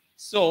nice.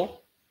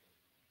 So,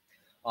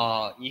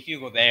 if you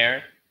go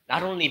there,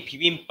 not only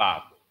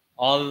bibimbap,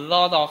 a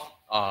lot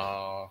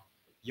of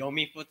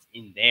yummy foods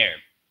in there.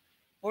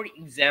 For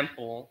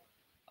example,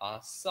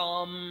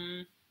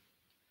 some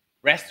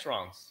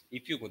restaurants,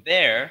 if you go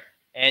there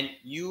and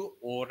you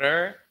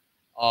order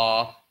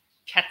a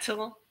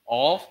kettle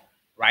of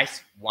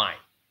rice wine,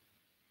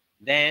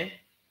 then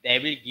they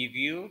will give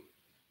you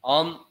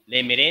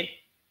unlimited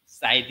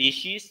side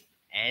dishes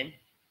and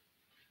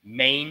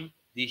main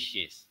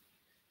dishes.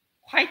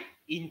 Quite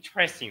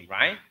interesting,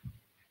 right?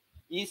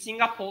 In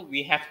Singapore,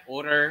 we have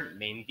ordered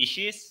main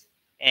dishes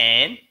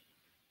and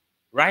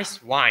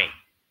rice wine.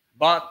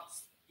 But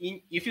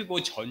if you go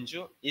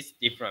Jeonju, it's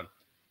different.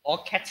 A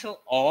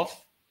kettle of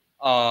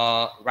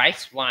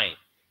rice wine,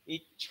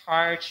 it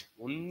charge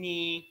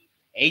only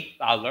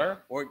 $8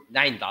 or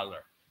 $9.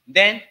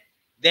 Then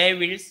they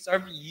will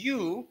serve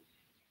you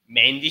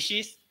main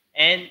dishes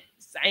and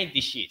side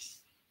dishes.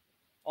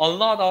 A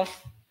lot of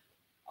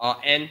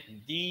and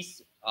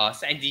these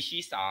side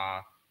dishes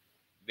are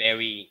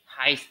very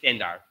high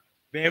standard,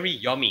 very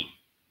yummy.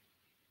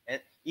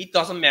 And it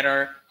doesn't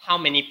matter how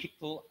many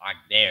people are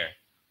there,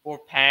 4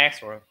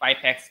 packs or 5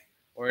 packs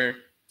or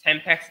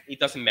 10 packs, it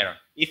doesn't matter.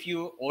 If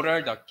you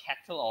order the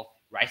kettle of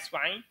rice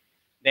wine,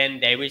 then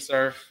they will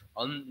serve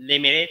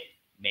unlimited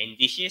main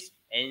dishes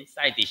and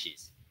side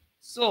dishes.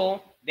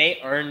 So they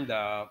earn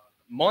the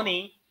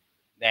money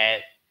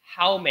that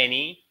how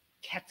many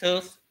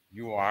kettles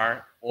you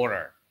are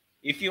order.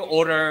 If you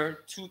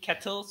order 2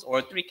 kettles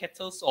or 3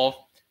 kettles of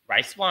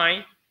rice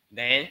wine,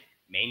 then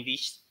main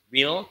dish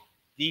will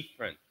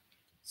different.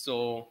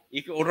 So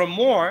if you order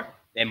more,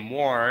 then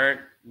more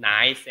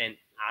nice and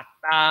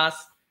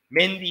atas,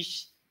 main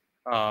dish.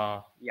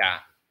 Yeah,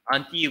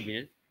 auntie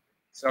will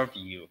serve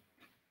you.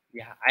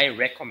 Yeah, I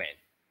recommend.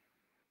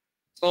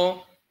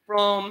 So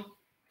from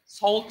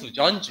Seoul to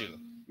Jeonju,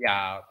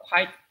 yeah,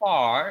 quite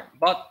far,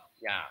 but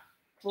yeah,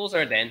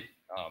 closer than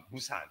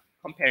Busan.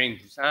 Comparing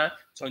Busan,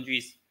 Jeonju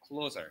is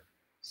closer.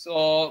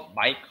 So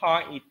by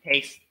car it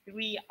takes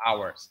 3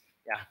 hours.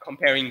 Yeah,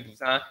 comparing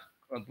Busan,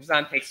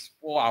 Busan takes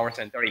 4 hours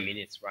and 30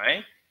 minutes,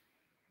 right?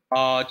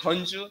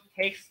 Jeonju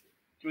takes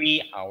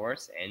 3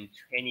 hours and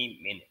 20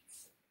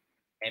 minutes.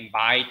 And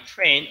by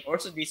train,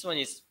 also this one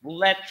is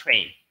bullet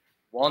train,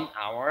 1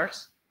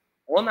 hours,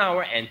 1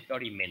 hour and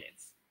 30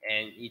 minutes,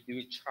 and it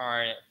will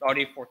charge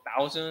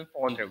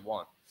 34,400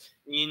 won.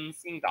 In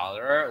Sing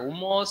dollar,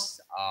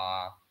 almost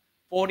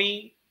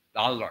 $40.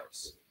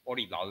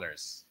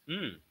 $40.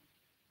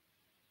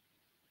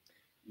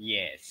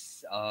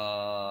 Yes.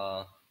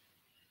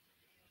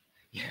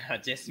 Yeah,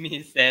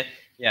 Jasmine said,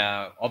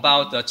 yeah,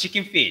 about the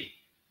chicken feet.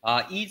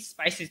 Eat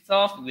spicy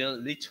stuff will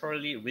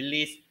literally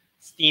release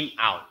steam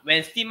out.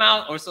 When steam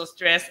out, also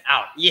stress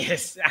out.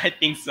 Yes, I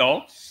think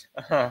so.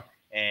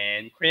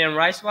 And Korean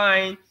rice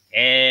wine,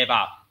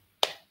 대박.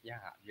 Yeah,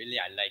 really,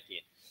 I like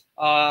it.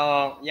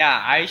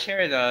 Yeah, I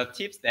share the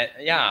tips that,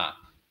 yeah,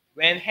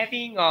 when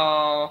having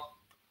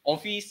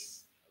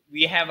office,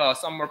 we have a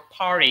summer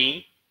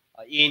party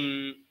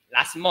in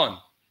last month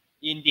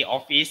in the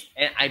office,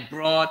 and I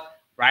brought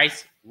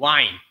rice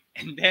wine,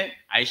 and then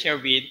I share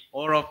with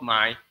all of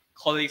my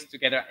colleagues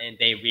together, and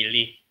they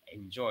really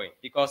enjoy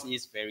because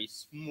it's very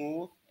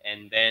smooth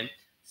and then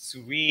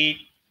sweet.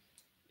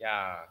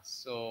 Yeah,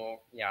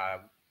 so yeah,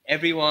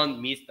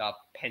 everyone missed the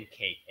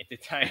pancake at the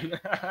time.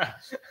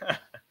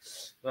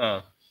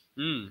 uh,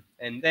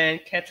 and then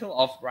kettle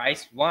of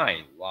rice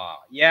wine. Wow,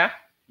 yeah.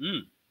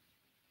 Mm.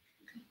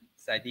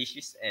 Side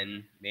dishes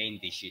and main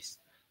dishes.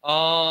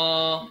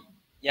 Uh,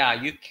 yeah,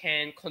 you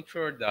can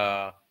control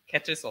the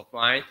kettles of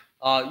wine.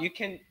 You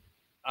can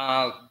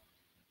uh,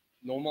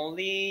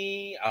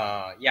 normally,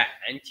 yeah,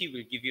 auntie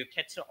will give you a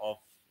kettle of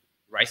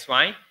rice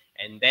wine,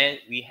 and then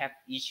we have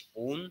each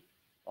own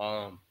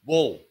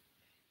bowl.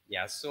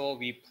 Yeah, so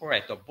we pour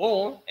at the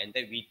bowl, and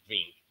then we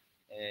drink.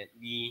 And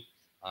we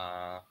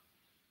uh,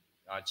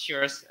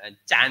 cheers and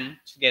짠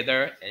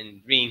together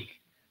and drink.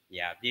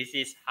 Yeah, this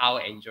is how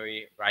I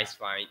enjoy rice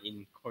wine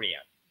in Korea.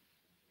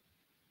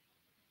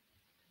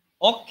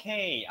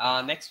 Okay,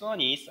 next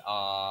one is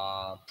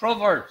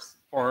proverbs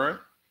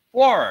for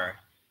four.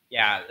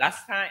 Yeah,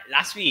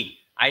 last week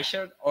I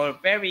shared a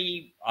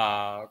very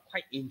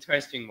quite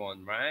interesting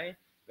one, right?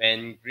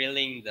 When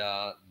grilling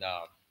the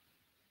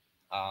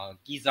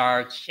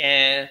gizzard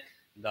shed,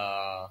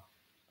 the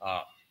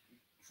uh,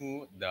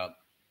 who the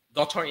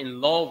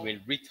daughter-in-law will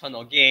return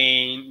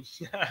again,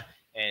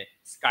 and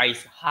sky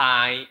is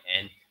high,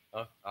 and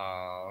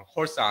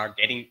horses are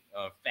getting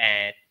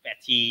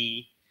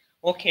fatty.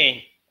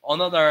 Okay,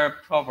 another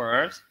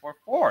proverb for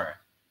four.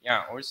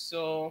 Yeah,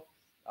 also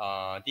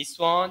this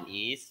one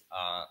is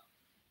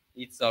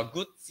it's a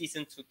good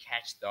season to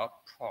catch the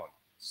prawn.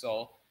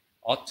 So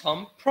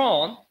autumn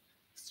prawn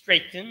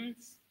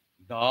straightens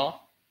the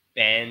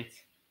bent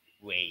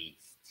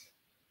waist.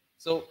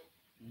 So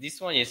this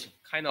one is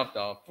kind of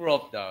the full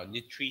of the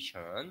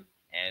nutrition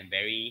and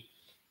very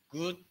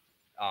good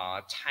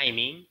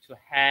timing to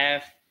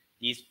have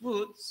this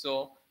food.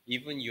 So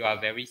even you are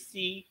very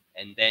sick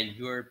and then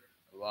your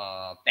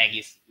back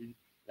is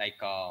like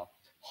a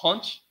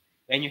hunch,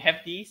 when you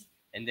have this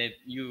and then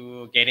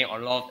you getting a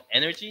lot of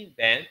energy,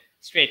 then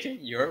straighten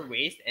your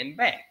waist and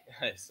back.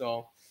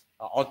 So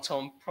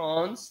autumn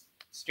prawns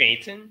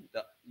straighten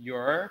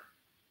your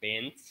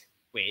bent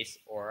waist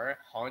or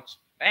hunch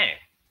back.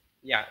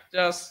 Yeah,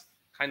 just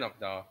kind of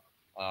the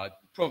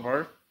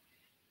proverb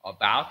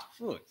about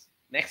food.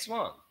 Next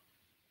one.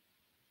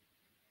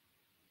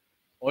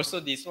 Also,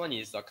 this one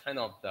is a kind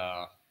of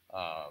the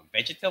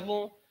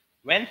vegetable.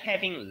 When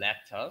having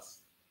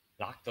lettuce,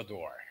 lock the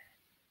door.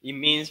 It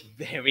means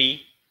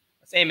very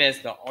same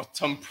as the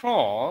autumn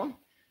prawn,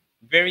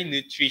 very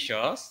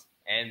nutritious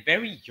and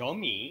very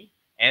yummy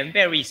and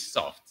very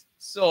soft.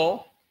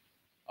 So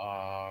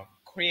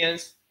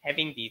Koreans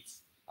having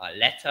this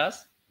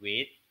lettuce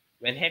with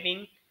when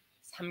having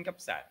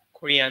samgyeopsal,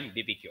 Korean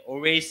BBQ,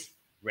 always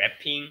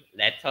wrapping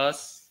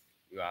lettuce.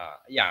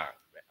 Yeah,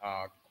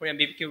 Korean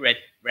BBQ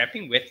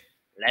wrapping with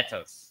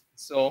lettuce.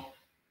 So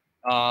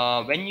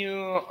when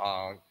you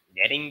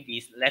getting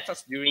this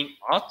lettuce during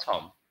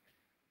autumn,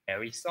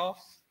 very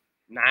soft,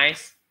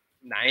 nice,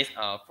 nice,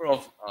 full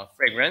of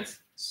fragrance,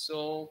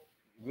 so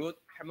good,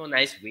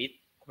 harmonize with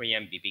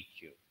Korean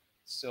BBQ.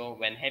 So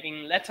when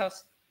having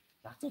lettuce,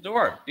 lock the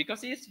door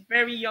because it's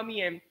very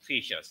yummy and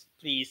precious.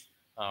 Please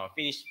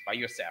finish by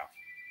yourself.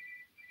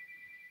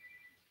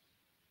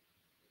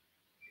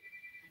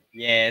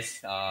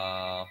 Yes,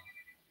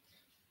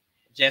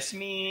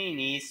 Jasmine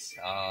is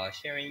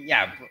sharing.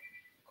 Yeah,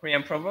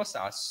 Korean proverbs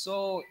are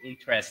so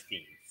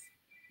interesting.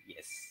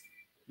 Yes.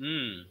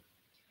 Hmm.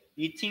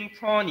 Eating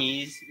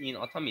prawns in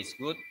autumn is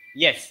good.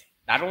 Yes,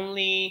 not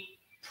only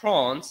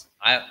prawns.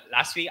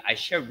 Last week I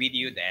shared with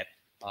you that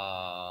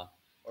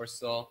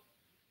also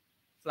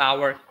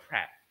flower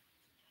crab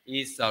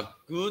is a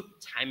good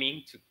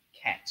timing to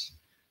catch.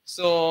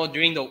 So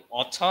during the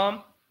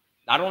autumn,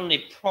 not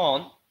only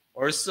prawn,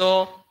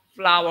 also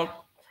flower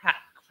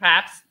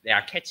crabs they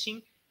are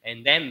catching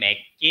and then make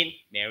it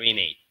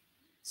marinate.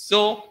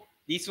 So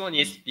this one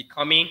is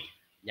becoming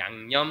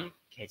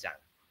양념게장,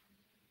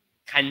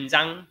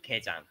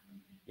 간장게장.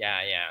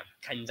 Yeah.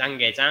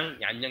 간장게장,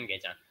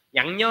 양념게장.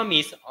 양념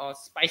is a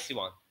spicy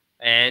one,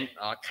 and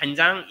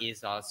간장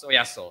is a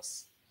soya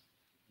sauce.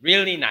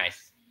 Really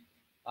nice.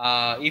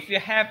 If you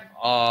have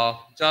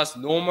just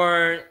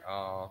normal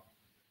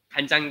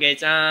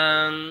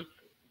간장게장,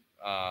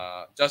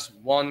 just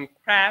one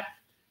crab,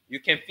 you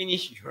can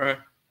finish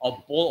your a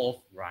bowl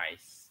of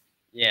rice.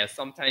 Yeah,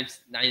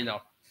 sometimes not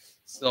enough.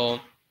 So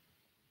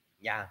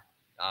yeah,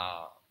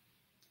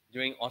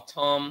 during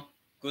autumn,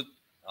 good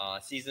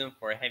season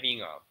for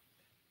having a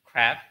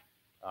crab,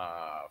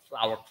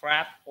 flower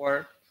crab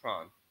or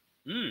prawn.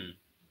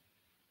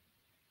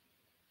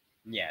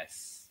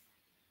 Yes.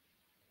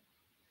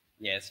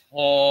 Yes,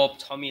 hope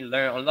Tommy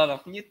learned a lot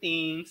of new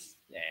things.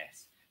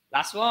 Yes.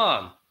 Last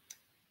one.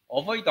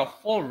 Avoid the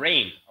fall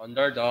rain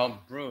under the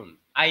broom.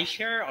 I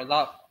share a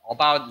lot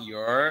about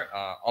your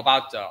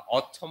about the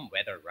autumn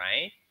weather,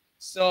 right?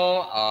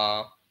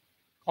 So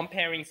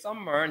comparing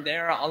summer,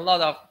 there are a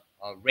lot of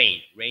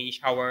rain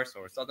showers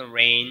or sudden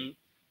rain.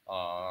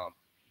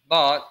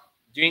 But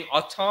during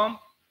autumn,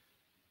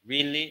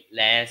 really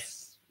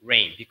less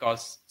rain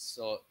because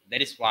so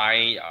that is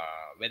why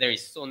weather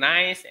is so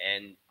nice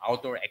and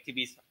outdoor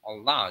activities a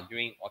lot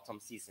during autumn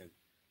season.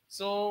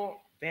 So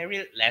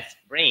very less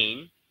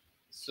rain,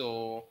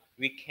 so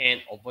we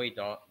can avoid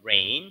the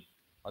rain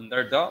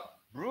under the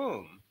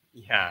broom.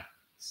 Yeah,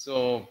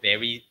 so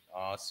very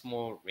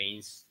small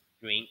rains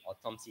during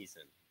autumn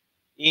season.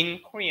 In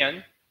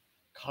Korean,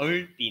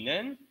 가을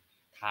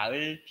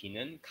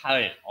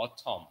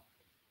autumn,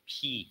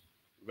 비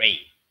rain.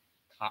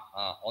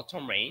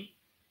 autumn rain,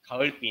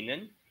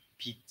 가을비는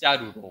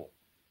빗자루,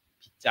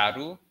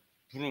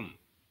 부름,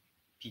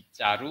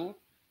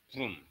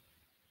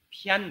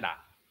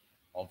 피한다,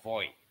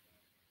 avoid,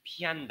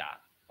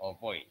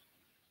 avoid.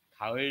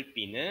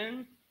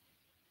 가을비는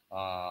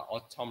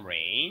autumn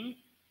rain,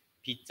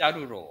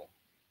 빗자루로,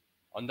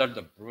 under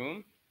the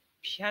broom,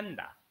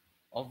 피한다,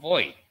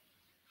 avoid.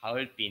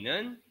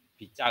 가을비는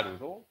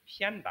빗자루로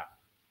피한다.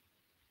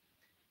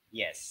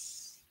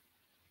 Yes.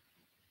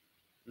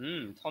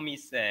 Tommy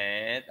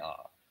said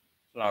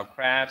flower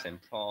crabs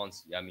and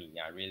prawns, yummy.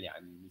 Yeah, really,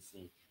 I'm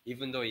missing.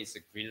 Even though it's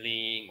a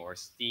grilling or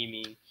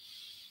steaming,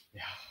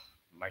 yeah,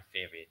 my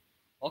favorite.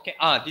 Okay,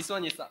 this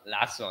one is the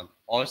last one.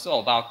 Also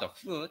about the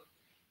food.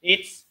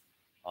 It's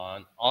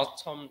on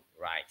autumn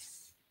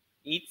rice.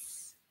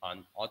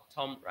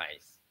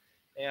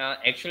 Yeah,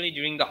 actually,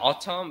 during the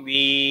autumn,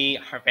 we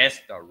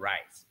harvest the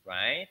rice,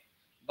 right?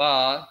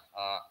 But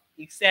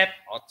except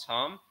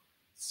autumn,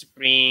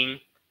 spring,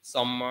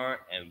 summer,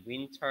 and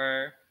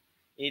winter,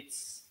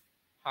 it's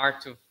hard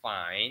to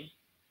find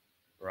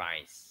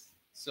rice.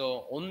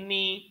 So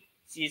only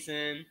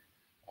season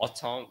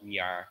autumn we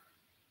are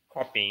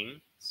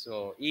cropping.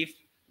 So if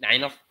not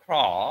enough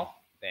crop,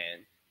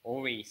 then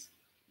always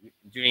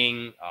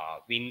during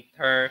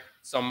winter,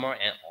 summer,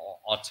 and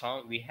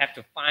autumn, we have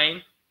to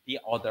find the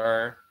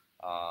other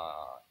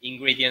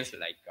ingredients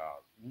like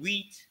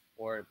wheat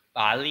or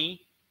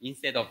barley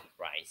instead of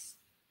rice.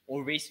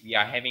 Always we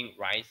are having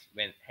rice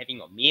when having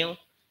a meal,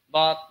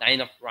 but not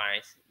enough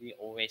rice, we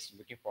always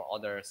looking for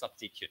other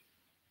substitute.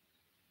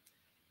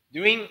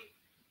 During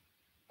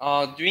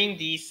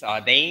these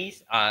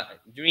days,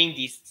 during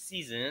these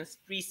seasons,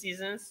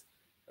 pre-seasons,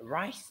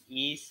 rice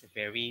is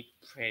very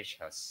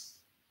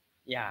precious.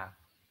 Yeah,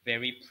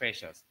 very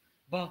precious.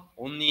 But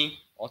only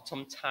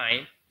autumn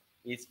time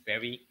is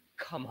very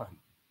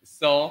common.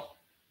 So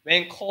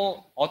when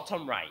called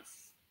autumn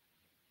rice,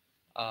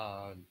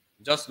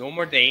 just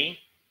normal day,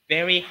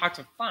 very hard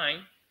to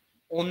find.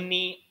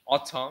 Only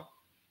autumn,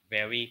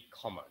 very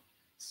common.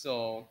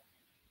 So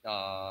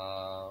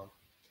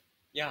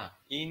yeah,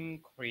 in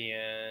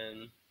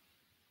Korean,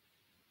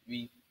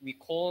 we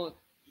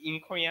call in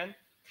Korean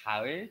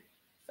가을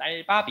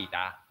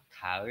쌀밥이다.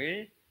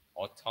 가을,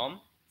 autumn,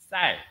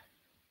 쌀,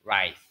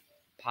 rice,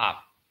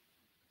 밥,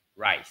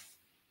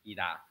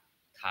 rice이다.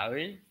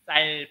 가을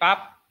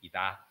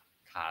쌀밥이다.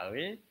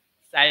 가을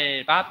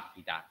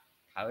쌀밥이다.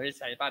 가을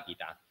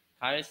쌀밥이다.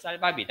 가을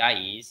쌀밥이다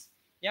is,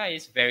 yeah,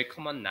 it's very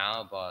common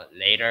now, but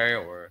later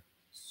or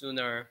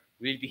sooner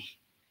will be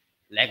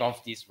lack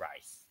of this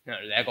rice,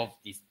 lack of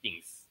these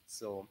things.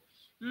 So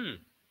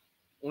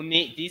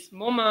only this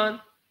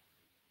moment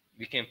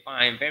we can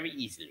find very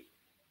easily.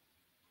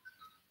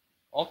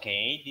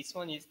 Okay, this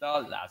one is the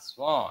last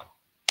one.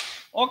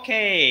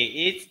 Okay,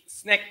 it's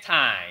snack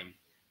time.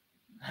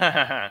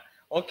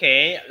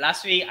 Okay,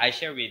 last week I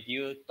shared with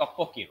you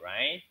tteokbokki,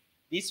 right?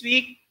 This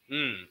week,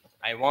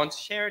 I want to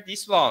share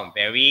this one,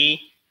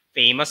 very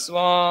famous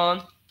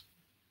one.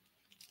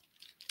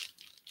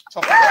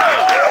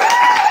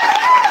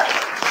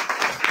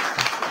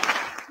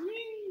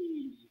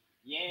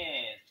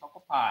 Yeah, choco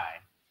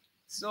pie.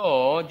 So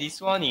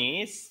this one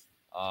is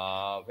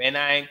when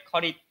I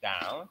cut it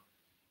down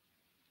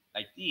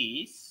like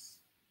this,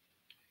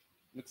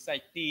 looks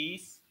like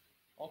this.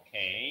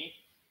 Okay,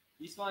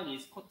 this one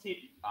is coated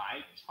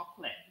by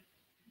chocolate,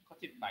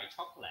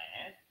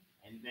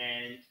 and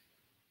then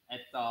at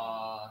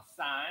the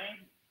side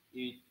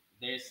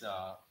there's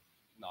a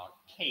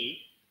cake,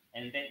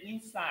 and then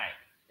inside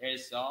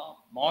there's a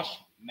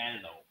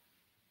marshmallow.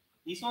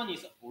 This one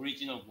is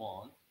original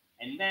one,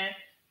 and then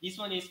this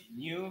one is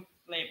new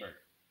flavor.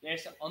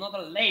 There's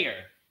another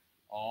layer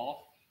of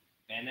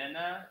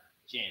banana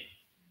jam,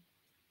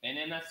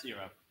 banana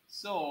syrup.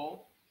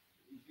 So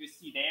if you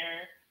see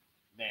there,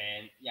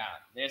 then yeah,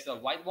 there's a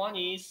white one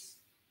is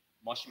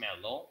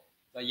marshmallow.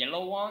 The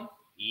yellow one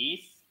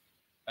is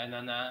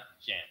banana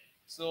jam.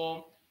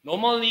 So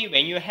normally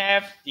when you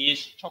have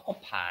this choco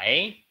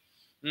pie,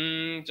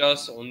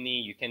 just only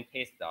you can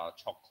taste the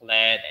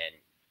chocolate and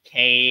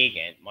cake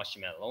and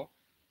marshmallow.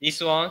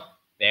 This one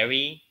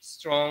very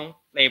strong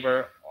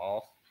flavor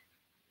of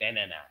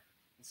banana.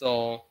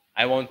 So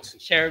I want to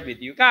share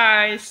with you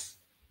guys.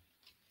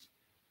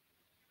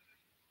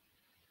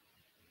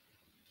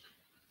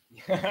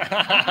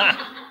 Yeah.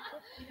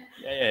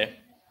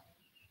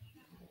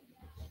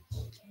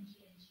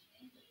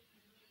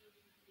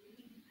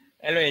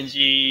 Hello,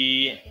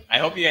 Angie. I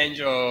hope you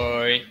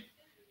enjoy.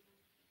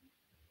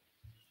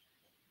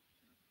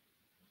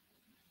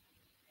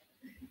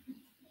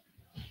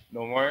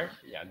 No more?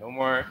 Yeah, no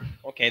more.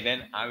 Okay,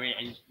 then I will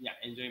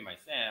enjoy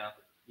myself.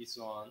 This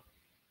one.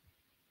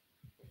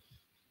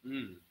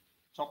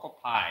 Choco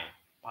pie.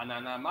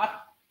 Banana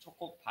mat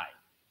choco pie.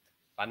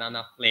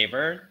 Banana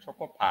flavor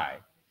choco pie.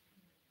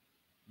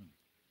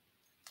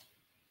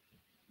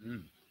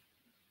 Mm.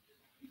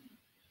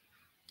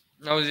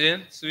 How is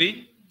it?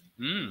 Sweet?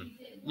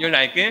 You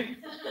like it?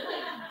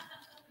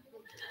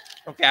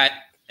 Okay,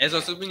 as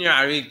a souvenir,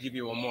 I will give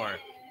you one more.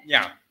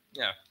 Yeah.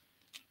 This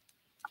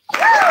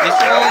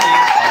one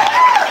is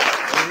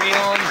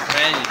Orion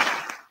brand.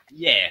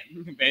 Yeah,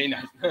 very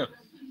nice.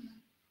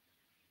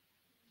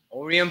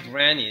 Orion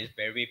brand is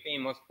very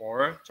famous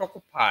for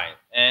choco pie,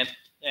 and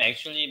yeah,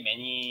 actually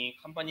many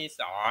companies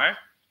are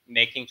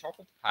making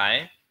choco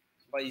pie,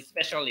 but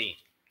especially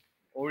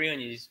Orion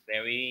is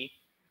very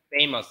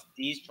famous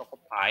this choco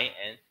pie,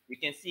 and you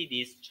can see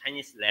this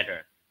Chinese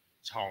letter,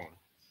 Chong,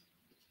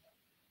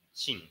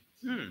 Qing.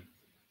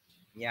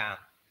 Yeah.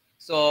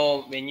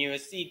 So when you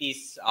see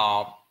this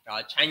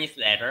Chinese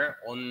letter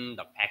on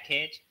the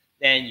package,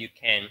 then you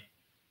can,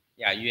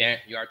 yeah,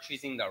 you are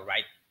choosing the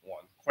right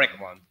one, correct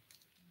one.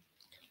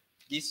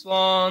 This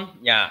one,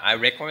 yeah, I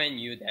recommend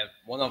you that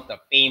one of the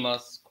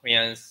famous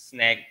Korean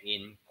snack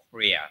in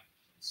Korea.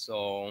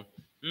 So,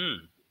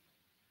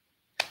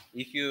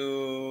 if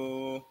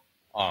you,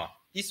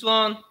 this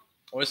one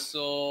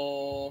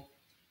also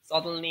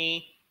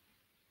suddenly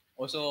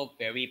also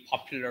very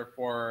popular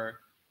for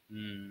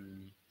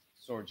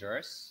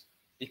soldiers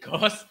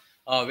because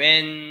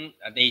when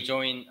they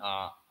join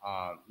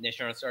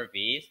national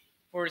service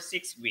for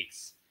 6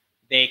 weeks,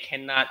 they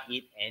cannot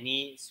eat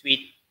any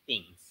sweet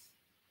things,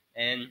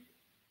 and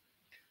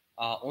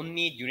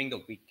only during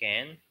the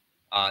weekend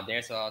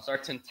there's a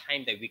certain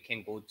time that we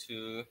can go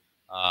to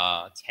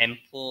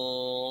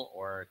temple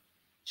or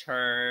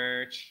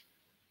church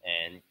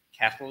and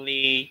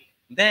Catholic.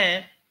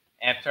 Then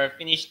after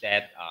finish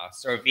that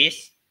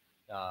service,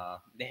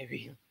 they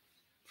will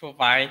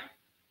provide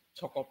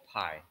choco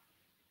pie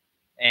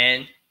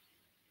and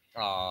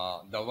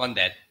the one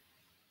that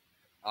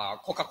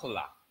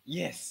Coca-Cola.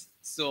 Yes.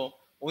 So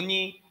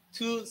only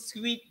two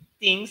sweet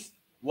things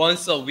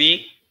once a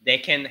week they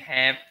can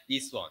have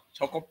this one,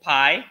 choco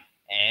pie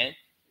and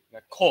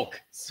Coke.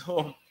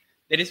 So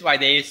that is why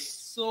they are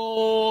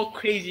so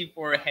crazy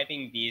for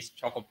having this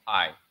choco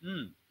pie.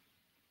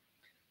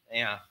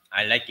 Yeah,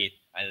 I like it.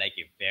 I like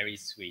it. Very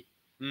sweet.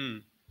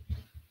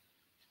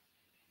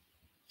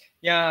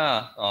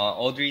 Yeah,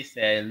 Audrey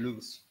said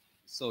looks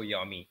so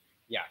yummy.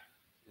 Yeah,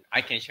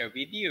 I can share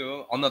with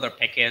you another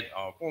packet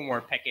or 4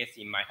 more packets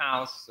in my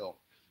house. So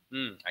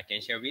I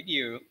can share with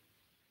you.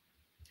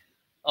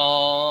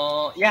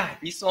 Yeah,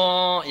 this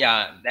one,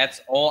 yeah,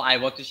 that's all I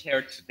want to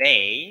share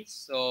today.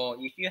 So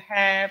if you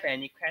have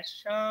any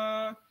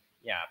question,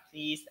 yeah,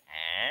 please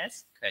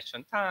ask.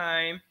 Question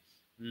time.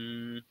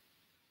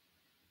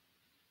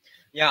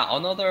 Yeah,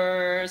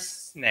 another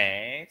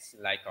snacks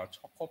like a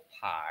choco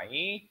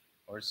pie.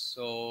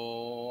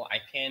 Also, I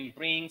can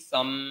bring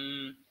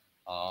some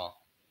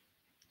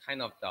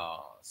kind of the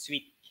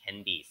sweet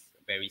candies,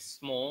 very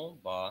small,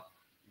 but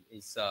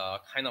it's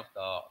kind of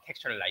the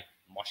texture like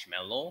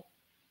marshmallow,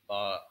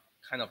 but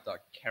kind of the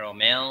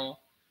caramel.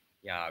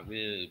 Yeah,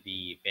 will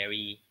be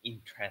very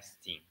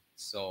interesting.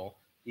 So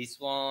this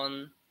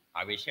one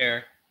I will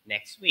share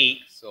next week.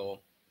 So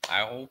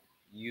I hope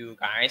you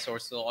guys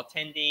also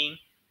attending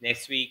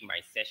next week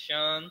my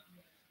session.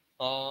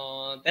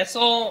 That's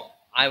all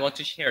I want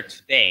to share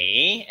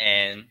today.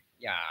 And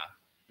yeah,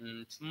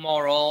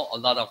 tomorrow a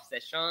lot of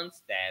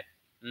sessions that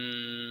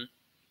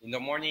in the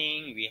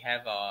morning we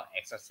have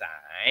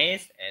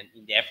exercise, and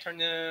in the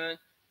afternoon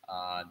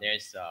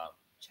there's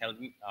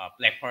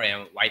black pearl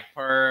and white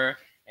pearl,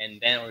 and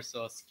then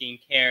also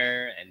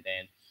skincare, and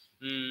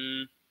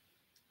then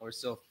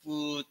also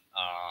food,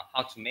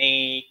 how to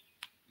make.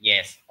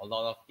 Yes, a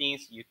lot of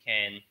things you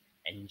can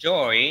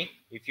enjoy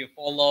if you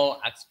follow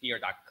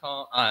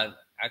Axpear.com,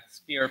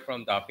 Axpear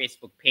from the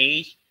Facebook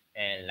page,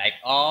 and like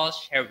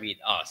us, share with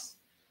us.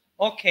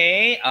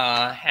 Okay,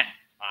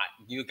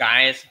 you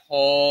guys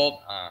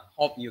hope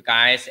you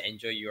guys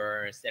enjoy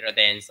your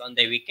Saturday and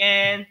Sunday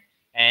weekend,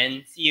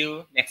 and see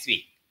you next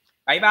week.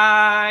 Bye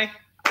bye.